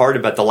thinking hard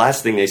about the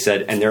last thing they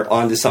said, and they're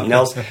on to something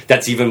else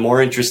that's even more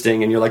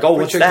interesting, and you're like,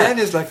 what's that? Which again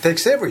is like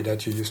Tex Avery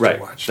that you used to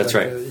watch. That's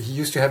like, right. He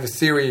used to have a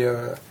theory,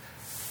 a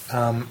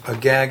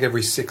gag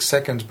every 6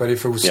 seconds, but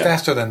if it was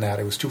faster than that,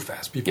 it was too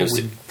fast. People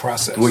wouldn't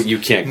process. Well, you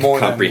can't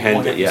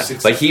comprehend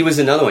it. But he was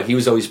another one. He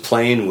was always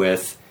playing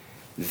with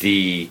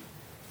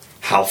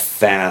how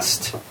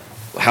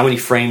many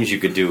frames you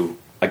could do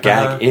a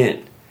gag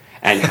in.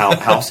 And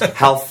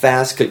how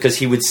fast, because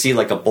he would see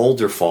like a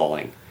boulder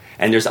falling,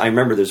 and I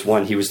remember there's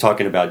one he was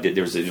talking about.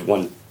 There was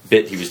one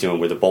bit he was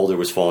doing where the boulder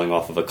was falling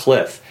off of a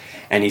cliff,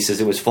 and he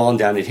says it was falling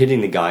down and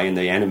hitting the guy, and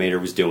the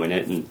animator was doing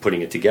it and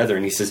putting it together,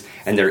 and he says,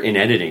 and they're in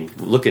editing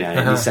looking at it,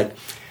 and he said,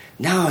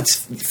 no, it's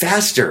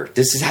faster.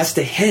 This has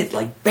to hit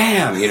like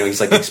bam,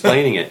 he's like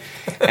explaining it,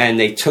 and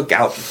they took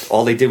out,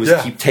 all they did was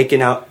keep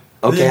taking out.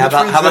 Okay, how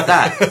about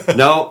that?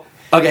 No.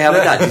 Okay, how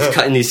about that? He's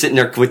cutting. He's sitting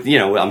there with,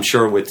 I'm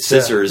sure with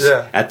scissors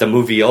at the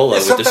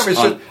Moviola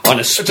on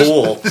a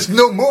spool. There's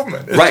no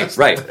movement. It's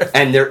right.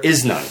 And there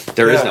is none.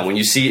 There is none. When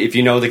you see, if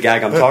you know the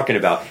gag I'm talking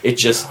about, it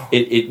just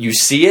you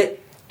see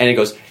it and it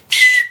goes,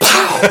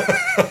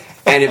 pow,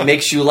 and it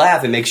makes you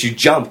laugh. It makes you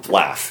jump,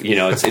 laugh.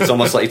 It's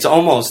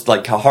almost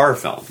like a horror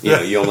film.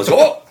 You almost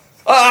go,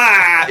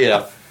 oh,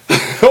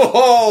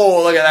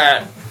 look at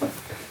that.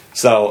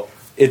 So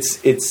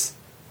it's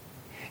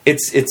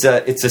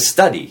a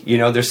study,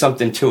 there's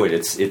something to it.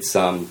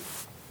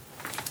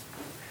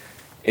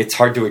 It's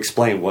hard to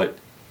explain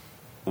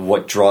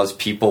what draws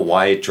people,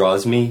 why it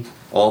draws me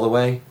all the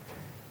way.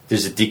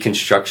 There's a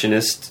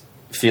deconstructionist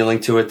feeling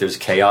to it. There's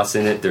chaos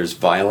in it. There's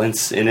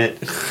violence in it,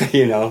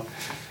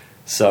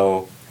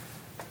 So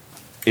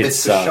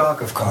it's the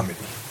shock of comedy.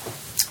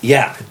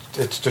 Yeah.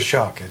 It's the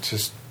shock. It's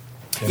just...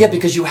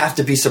 because you have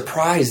to be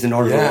surprised in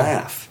order to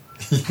laugh.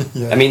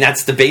 I mean,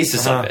 that's the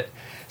basis of it.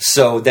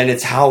 So then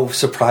it's, how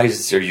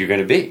surprised are you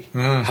going to be?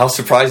 How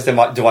surprised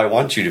do I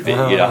want you to be?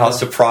 How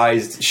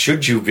surprised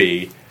should you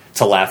be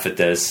to laugh at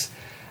this?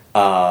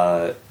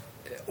 Or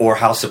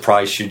how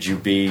surprised should you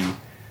be,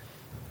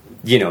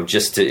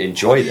 just to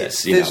enjoy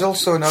this? There's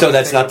also another so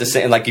that's not the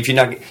same. Like,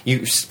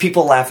 if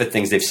people laugh at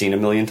things they've seen a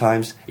million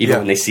times, even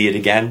when they see it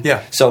again.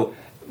 Yeah. So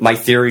my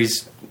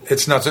theories.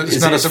 It's not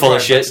a full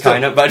of shit,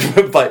 kind of, but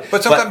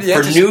sometimes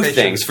for new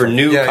things, for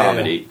new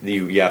comedy,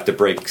 you have to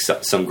break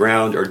some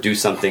ground or do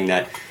something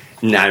that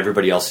not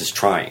everybody else is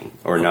trying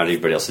or not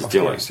everybody else is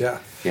doing. Course,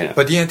 yeah.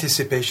 But the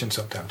anticipation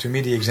sometimes. To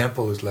me, the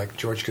example is like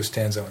George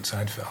Costanza on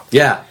Seinfeld.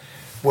 Yeah.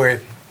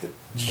 Where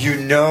you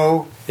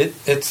know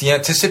it's the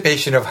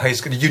anticipation of how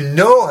he's going to, you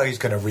know how he's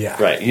going to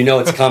react. Right. You know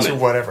it's coming. To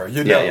whatever.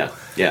 You know.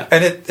 Yeah.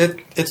 And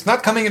it's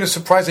not coming in a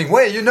surprising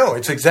way. You know,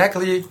 it's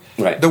exactly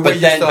the way you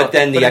thought. But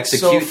then the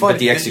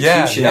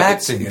execution of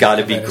it's got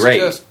to be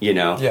great, you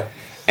know. Yeah.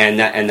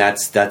 And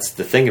that's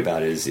the thing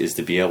about it is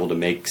to be able to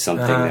make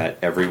something that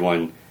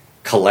everyone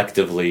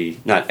collectively,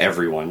 not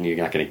everyone, you're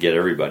not going to get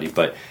everybody,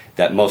 but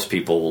that most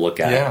people will look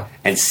at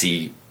and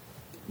see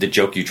the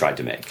joke you tried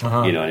to make.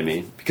 You know what I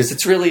mean? Because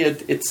it's really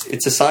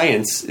it's a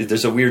science.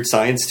 There's a weird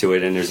science to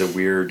it, and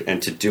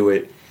and to do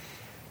it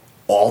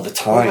all the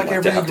time,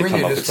 like to have to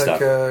come up with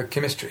stuff. Like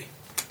chemistry.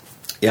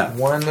 Yeah,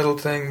 one little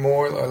thing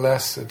more or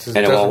less, and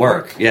it won't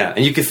work. Yeah,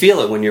 and you can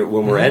feel it when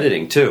we're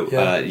editing too.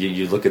 Yeah.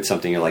 You look at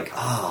something, you're like,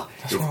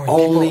 if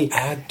only people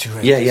add to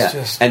it.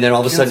 Yeah, and then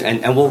all of a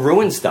sudden, and we'll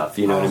ruin stuff.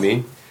 You know what I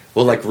mean?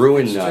 We'll like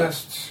ruin.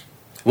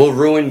 We'll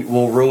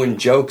ruin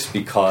jokes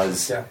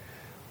because,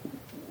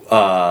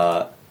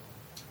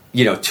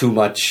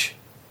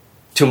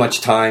 too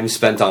much time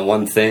spent on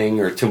one thing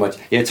or too much.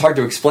 Yeah, it's hard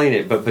to explain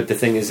it, but the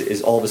thing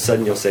is all of a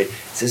sudden you'll say,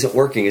 "This isn't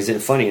working. Isn't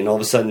it funny?" And all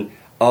of a sudden,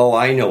 oh,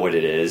 I know what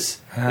it is.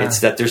 It's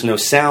that there's no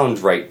sound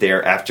right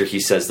there after he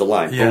says the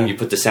line. Boom, you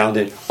put the sound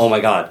in. Oh my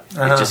God,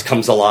 it just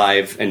comes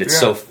alive, and it's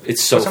so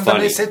sometimes funny.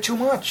 They said too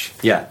much.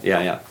 Yeah.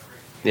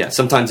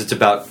 Sometimes it's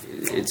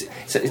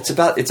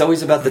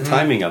always about the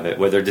timing of it,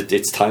 whether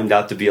it's timed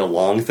out to be a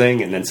long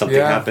thing and then something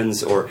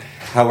happens, or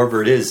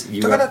however it is.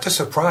 Talk about the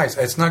surprise.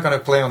 It's not going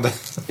to play on the.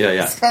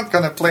 It's not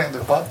going to play on the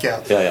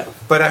podcast. Yeah.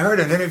 But I heard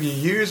an interview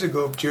years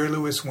ago of Jerry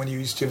Lewis when he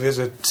used to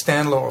visit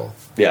Stan Laurel.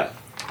 Yeah.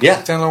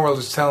 Stan Laurel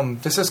was telling him,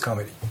 "This is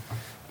comedy.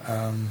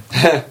 You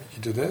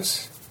do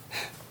this.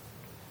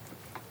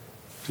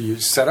 So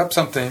you set up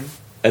something."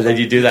 And then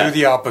you do that. Do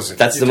the opposite.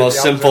 That's the most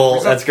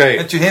simple. That's great.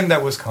 And to him,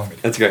 that was comedy.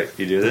 That's great.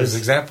 You do this. It was an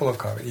example of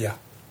comedy. Yeah.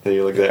 And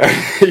you look there.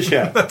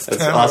 That's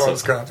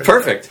awesome.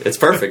 Perfect. It's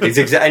perfect.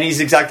 And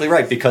he's exactly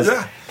right because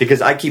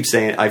I keep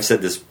saying, I've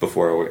said this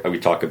before. We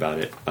talk about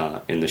it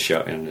in the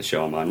show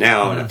I'm on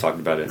now, and I've talked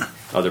about it in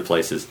other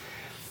places.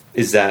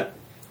 Is that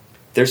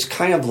there's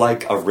kind of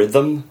like a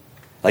rhythm.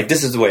 Like,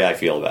 this is the way I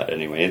feel about it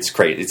anyway. It's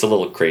crazy. It's a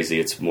little crazy.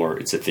 It's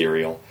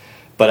ethereal.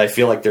 But I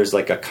feel like there's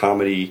like a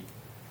comedy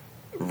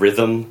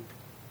rhythm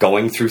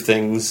going through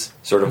things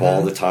sort of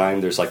all the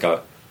time. There's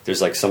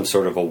like some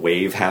sort of a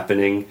wave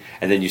happening,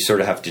 and then you sort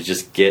of have to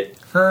just get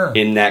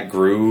in that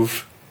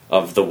groove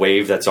of the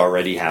wave that's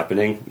already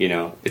happening. You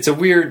know, it's a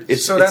weird.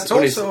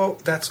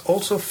 That's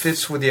also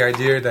fits with the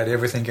idea that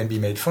everything can be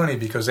made funny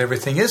because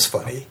everything is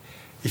funny.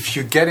 If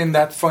you get in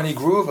that funny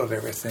groove of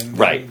everything,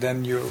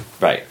 then you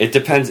right. It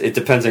depends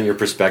on your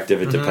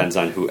perspective. It depends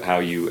on how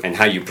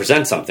you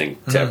present something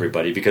to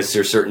everybody. Because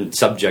there's certain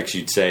subjects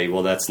you'd say,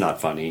 well, that's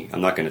not funny. I'm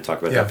not going to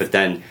talk about that. But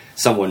then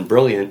someone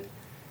brilliant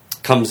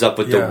comes up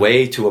with the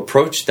way to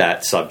approach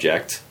that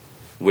subject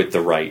with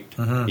the right,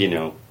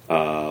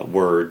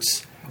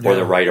 words or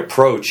the right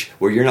approach,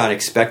 where you're not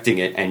expecting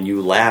it, and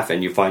you laugh,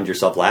 and you find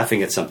yourself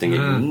laughing at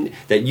something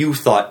that you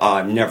thought,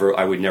 I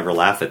would never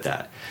laugh at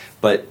that,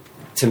 but.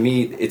 To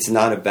me, it's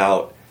not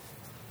about.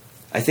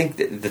 I think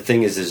the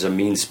thing is, there's a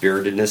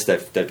mean-spiritedness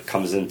that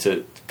comes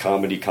into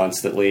comedy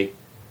constantly,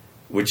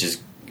 which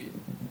is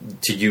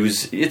to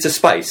use. It's a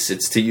spice.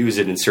 It's to use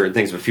it in certain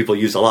things, but people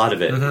use a lot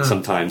of it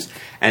sometimes,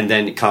 and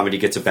then comedy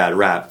gets a bad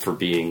rap for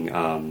being,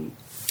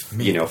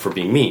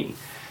 mean.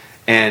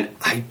 And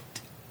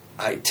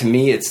to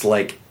me, it's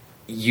like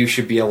you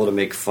should be able to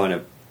make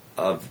fun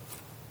of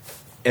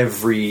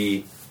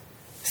every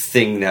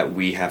thing that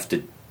we have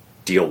to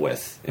deal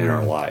with in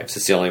our lives.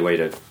 It's the only way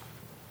to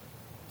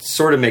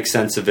sort of make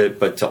sense of it,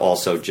 but to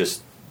also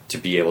just to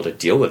be able to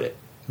deal with it.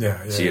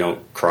 So you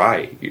don't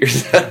cry.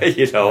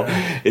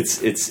 It's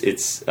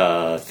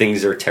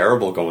things are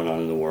terrible going on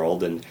in the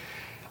world, and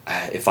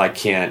if I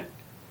can't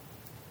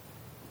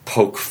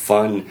poke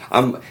fun,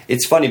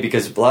 it's funny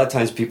because a lot of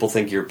times people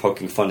think you're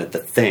poking fun at the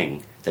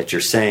thing that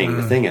you're saying,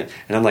 the thing, and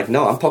I'm like,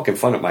 no, I'm poking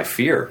fun at my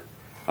fear.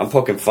 I'm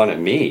poking fun at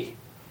me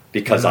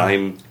because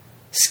I'm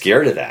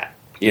scared of that.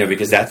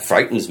 Because that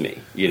frightens me,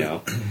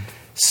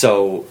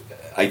 So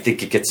I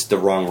think it gets the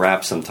wrong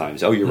rap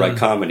sometimes. Oh, you write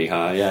comedy,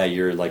 huh? Yeah,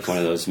 you're like one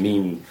of those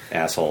mean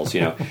assholes,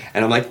 And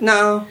I'm like,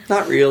 no,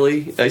 not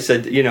really. I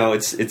said,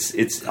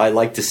 it's. I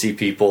like to see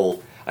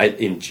people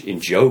in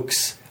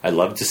jokes. I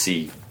love to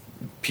see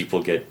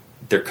people get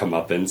their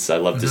comeuppance. I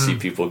love to see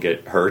people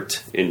get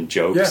hurt in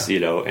jokes,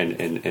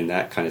 and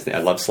that kind of thing. I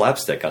love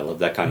slapstick. I love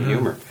that kind of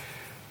humor.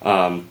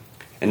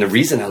 And the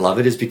reason I love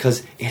it is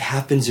because it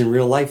happens in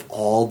real life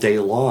all day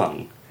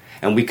long.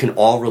 And we can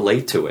all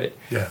relate to it.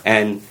 Yeah.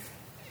 And,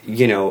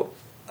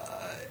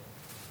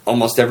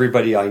 almost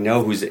everybody I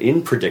know who's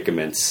in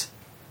predicaments,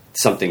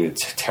 something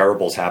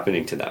terrible is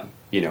happening to them.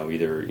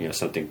 Either,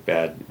 something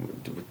bad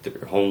with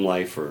their home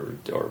life or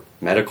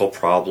medical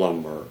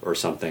problem or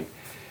something.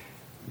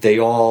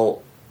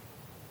 That's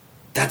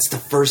the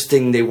first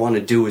thing they want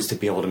to do is to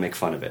be able to make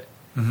fun of it.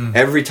 Mm-hmm.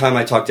 Every time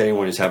I talk to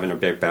anyone who's having a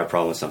bad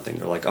problem with something,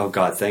 they're like, "Oh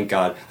God, thank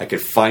God, I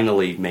could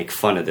finally make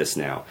fun of this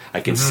now. I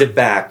can sit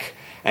back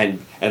and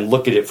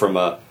look at it from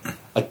a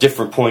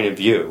different point of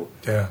view."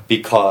 Yeah.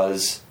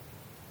 Because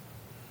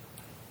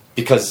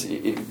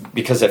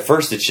at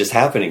first it's just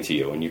happening to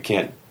you, and you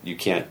can't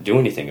do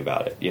anything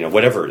about it.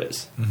 Whatever it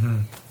is. Mm-hmm.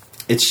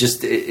 It's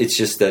just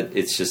that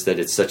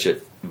it's such a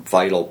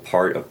vital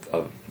part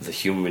of the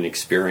human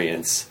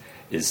experience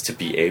is to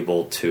be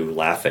able to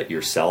laugh at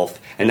yourself.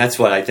 And that's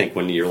what I think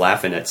when you're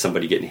laughing at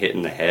somebody getting hit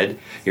in the head,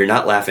 you're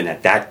not laughing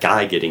at that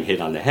guy getting hit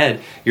on the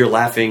head. You're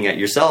laughing at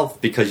yourself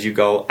because you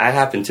go, that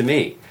happened to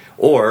me.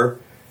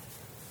 Or,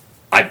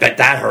 I bet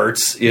that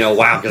hurts.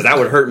 Wow, because that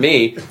would hurt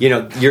me.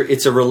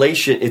 It's a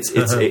relation.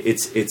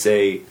 It's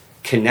a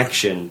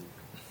connection.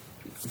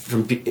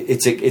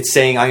 It's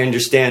saying I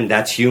understand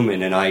that's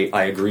human, and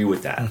I agree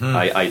with that.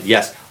 Mm-hmm.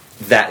 Yes,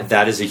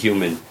 that is a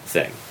human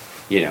thing.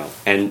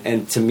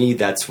 And to me,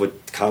 that's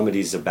what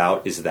comedy's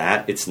about. Is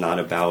that it's not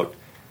about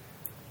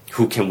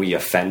who can we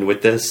offend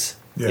with this.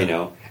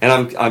 Yeah. And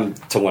I'm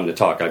to one to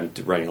talk. I'm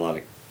writing a lot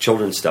of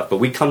children's stuff, but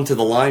we come to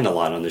the line a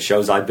lot on the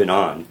shows I've been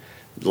on.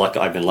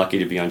 I've been lucky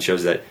to be on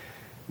shows that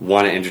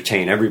want to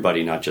entertain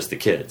everybody, not just the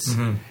kids.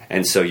 Mm-hmm.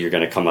 And so you're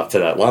going to come up to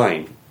that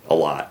line a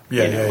lot,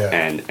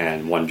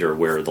 and wonder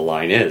where the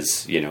line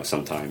is,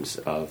 sometimes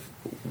of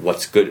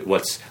what's good,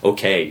 what's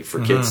okay for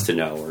kids to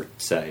know or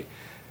say,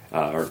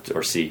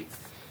 or see.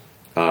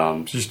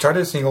 So you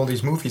started seeing all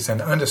these movies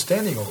and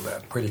understanding all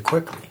that pretty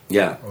quickly.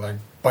 Yeah. Like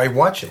by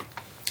watching.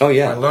 Oh,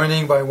 yeah. By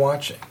learning by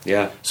watching.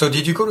 Yeah. So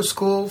did you go to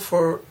school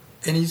for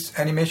any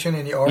animation,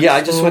 any art? Yeah,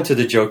 I just went to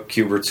the Joe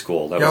Kubert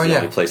School. That was the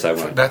only place I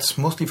went. That's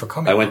mostly for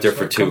comic books. I went there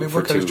for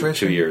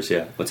 2 years,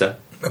 yeah. What's that?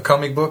 A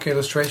comic book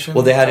illustration?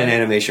 Well, they had an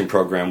animation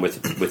program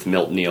with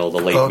Milt Neal, the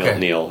late Milt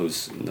Neal,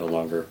 who's no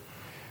longer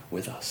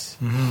with us.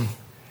 Mm-hmm.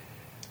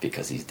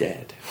 Because he's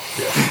dead.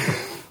 Yeah.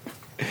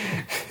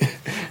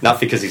 Not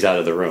because he's out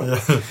of the room.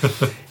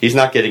 He's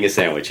not getting a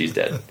sandwich, he's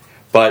dead.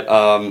 But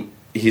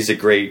he's a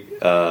great...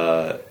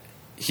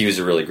 he was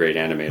a really great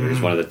animator. Mm-hmm. He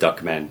was one of the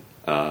Duck Men.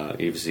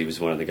 He was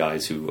one of the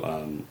guys who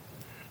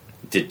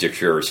did Dick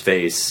Fuhrer's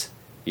face.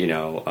 He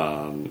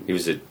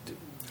was a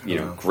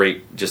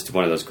great, just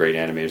one of those great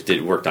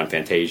animators. Worked on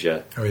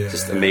Fantasia. Oh yeah,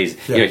 just amazing.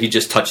 Yeah. He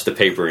just touched the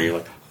paper and you're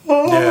like,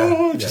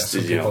 oh, it's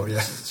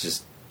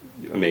just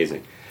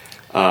amazing.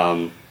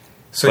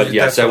 So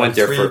I went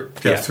there for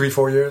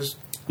 3-4 years.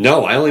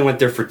 No, I only went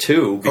there for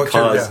 2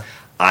 because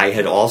I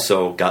had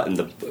also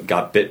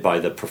got bit by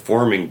the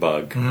performing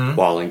bug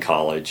while in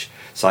college.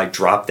 So I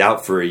dropped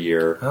out for a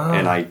year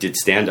and I did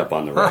stand up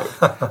on the road.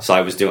 So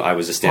I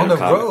was a stand up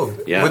comic. On the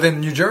road? Yeah.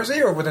 Within New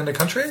Jersey or within the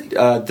country?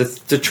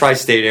 The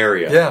tri-state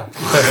area. Yeah.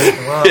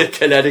 Wow.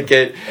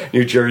 Connecticut,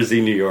 New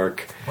Jersey, New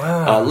York.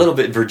 Wow. A little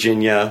bit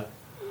Virginia.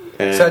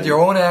 And so had your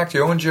own act,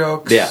 your own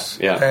jokes.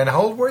 Yeah. And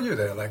how old were you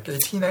there? Like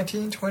 18,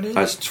 19, 20?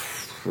 I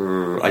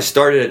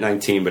started at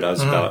 19, but I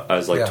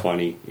was like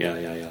 20.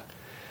 Yeah.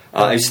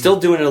 I'm still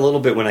doing it a little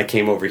bit when I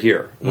came over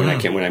here. When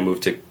I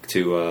moved to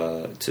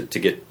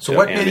get. So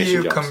what made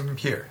you come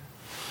here?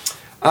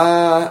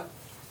 Because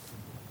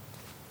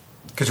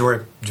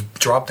you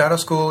dropped out of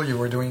school. You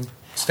were doing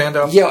stand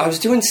up. Yeah, I was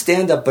doing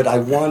stand up, but I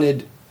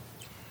wanted.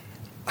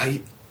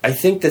 I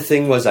think the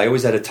thing was I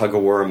always had a tug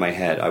of war in my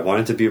head. I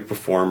wanted to be a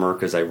performer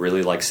because I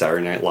really liked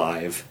Saturday Night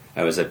Live.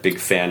 I was a big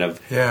fan of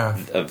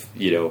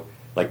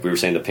like we were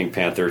saying, the Pink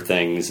Panther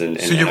things, and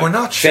so you were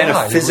not shy. Fan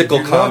of physical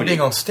you comedy.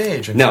 Being on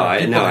stage. And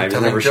I was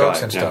never shy.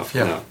 And stuff.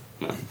 No.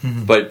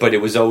 Mm-hmm. But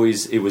it was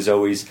always.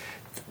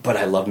 But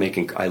I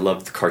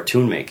loved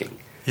cartoon making.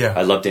 Yeah.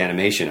 I loved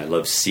animation. I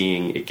loved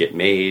seeing it get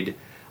made.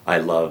 I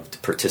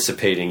loved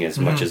participating as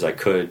much as I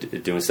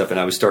could, doing stuff. And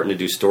I was starting to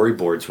do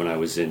storyboards when I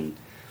was in,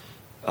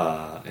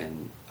 I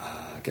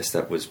guess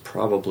that was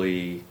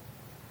probably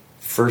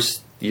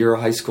first year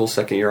of high school,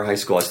 second year of high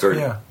school. I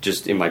started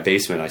just in my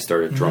basement. I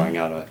started drawing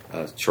out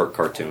a short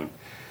cartoon,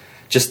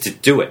 just to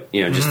do it.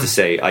 Just to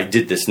say I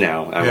did this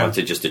now. I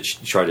wanted just to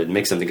try to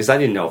make something because I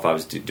didn't know if I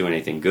was doing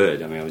anything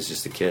good. I mean, I was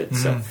just a kid.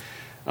 So,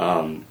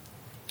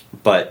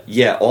 but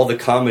yeah, all the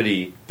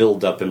comedy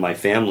build up in my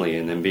family,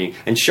 and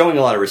then showing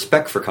a lot of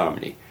respect for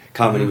comedy.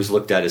 Comedy was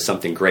looked at as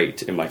something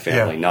great in my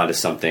family, not as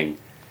something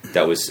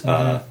that was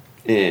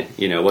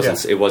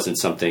it wasn't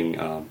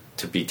something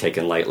to be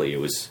taken lightly.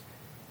 It was.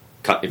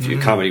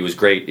 If comedy was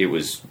great, it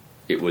was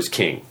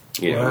king.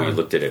 We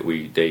looked at it.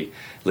 They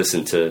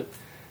listened to,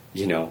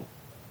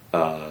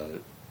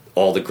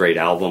 all the great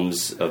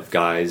albums of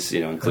guys,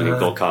 including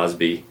Bill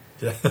Cosby.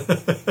 Yeah.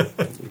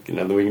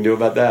 Nothing we can do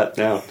about that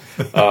now.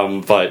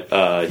 But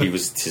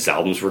his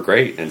albums were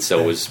great, and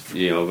so was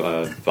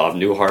Bob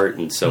Newhart,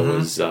 and so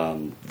was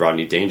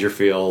Rodney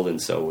Dangerfield,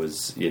 and so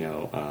was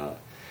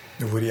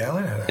Woody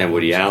Allen had and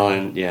Woody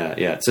Allen,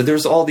 yeah. So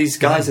there's all these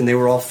guys, and they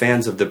were all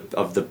fans of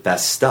the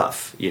best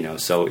stuff,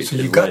 So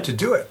you got to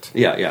do it.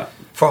 Yeah.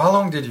 For how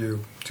long did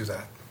you do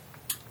that?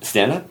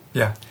 Stand up?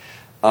 Yeah.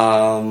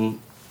 A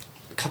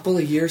couple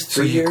of years,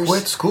 3 years. So you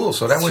quit school,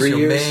 so that was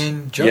your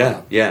main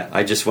job. Yeah.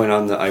 I just went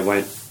on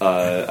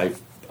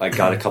I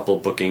got a couple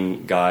of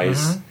booking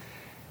guys,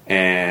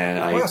 and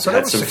I had that was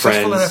some successful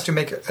friends. enough to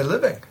make a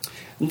living.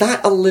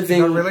 Not a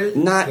living,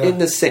 not really? in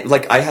the same.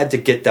 Like I had to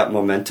get that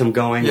momentum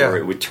going, where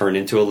it would turn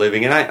into a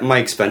living, and my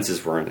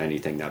expenses weren't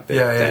anything that big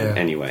then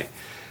anyway.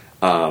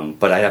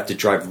 But I'd have to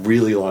drive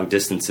really long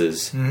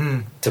distances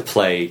to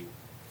play,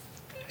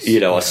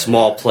 a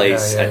small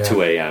place at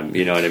 2 a.m.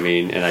 You know what I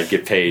mean? And I'd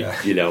get paid,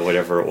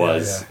 whatever it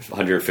was,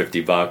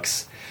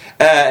 $150.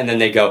 And then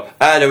they go,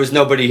 there was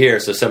nobody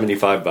here, so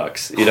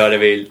 $75. You know what I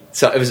mean?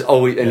 So it was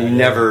always, and you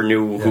never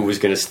knew who was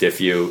going to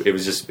stiff you. It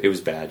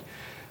was bad.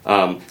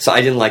 So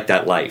I didn't like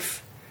that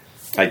life.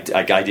 I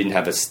didn't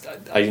have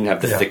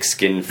the thick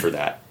skin for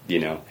that,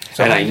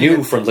 So and I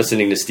knew from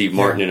listening to Steve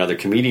Martin and other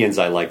comedians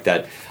I liked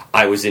that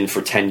I was in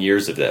for 10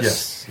 years of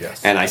this.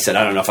 Yes. And I said,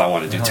 I don't know if I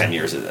want to do 10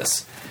 years of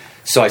this.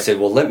 So I said,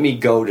 well, let me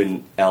go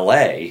to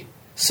L.A.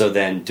 So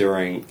then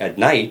at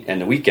night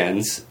and the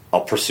weekends,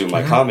 I'll pursue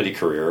my comedy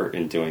career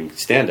in doing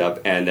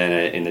stand-up. And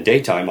then in the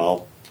daytime,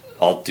 I'll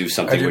do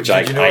something which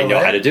I know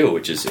how to do,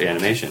 which is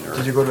animation.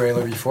 Did you go to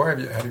LA before?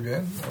 Have you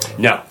been?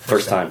 No,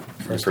 first time.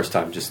 First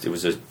time. Just it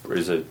was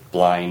a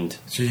blind.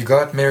 So you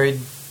got married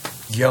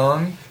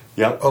young.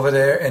 Yep. Over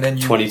there, and then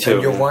you 22.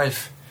 And your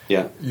wife.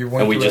 Yeah. You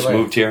went and we to just LA.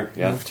 moved here.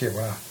 Yeah. Moved here.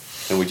 Wow.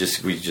 And we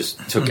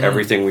just took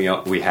everything we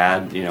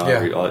had.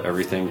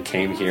 Everything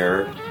came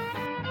here.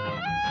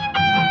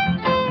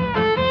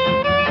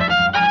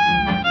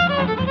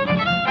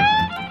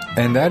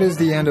 And that is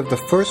the end of the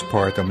first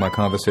part of my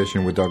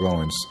conversation with Doug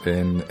Owens.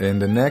 In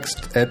the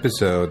next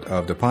episode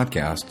of the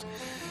podcast,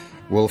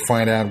 we'll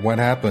find out what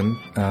happened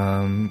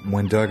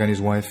when Doug and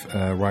his wife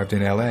arrived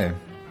in LA.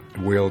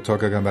 We'll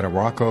talk again about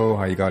Rocko,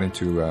 how he got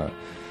into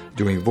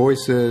doing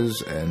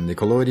voices and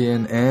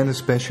Nickelodeon, and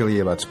especially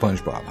about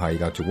SpongeBob, how he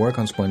got to work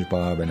on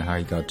SpongeBob and how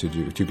he got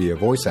to be a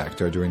voice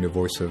actor doing the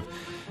voice of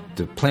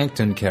the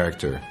Plankton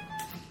character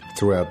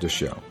throughout the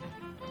show.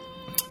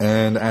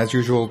 And as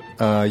usual,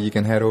 you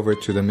can head over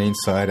to the main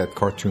site at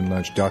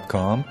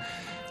cartoonlunch.com,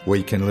 where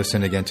you can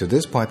listen again to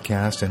this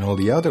podcast and all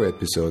the other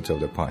episodes of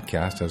the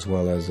podcast, as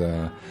well as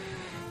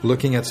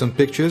looking at some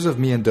pictures of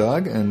me and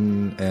Doug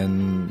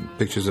and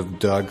pictures of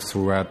Doug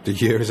throughout the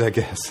years, I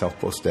guess. I'll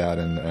post that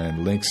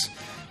and links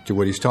to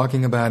what he's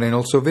talking about, and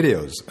also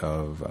videos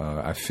of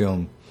I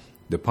filmed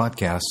the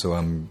podcast, so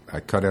I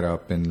cut it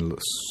up in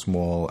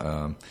small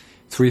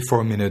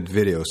 3-4 minute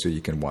videos so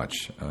you can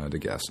watch the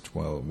guest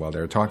while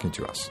they're talking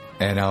to us.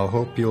 And I'll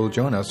hope you'll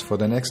join us for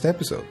the next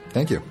episode.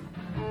 Thank you.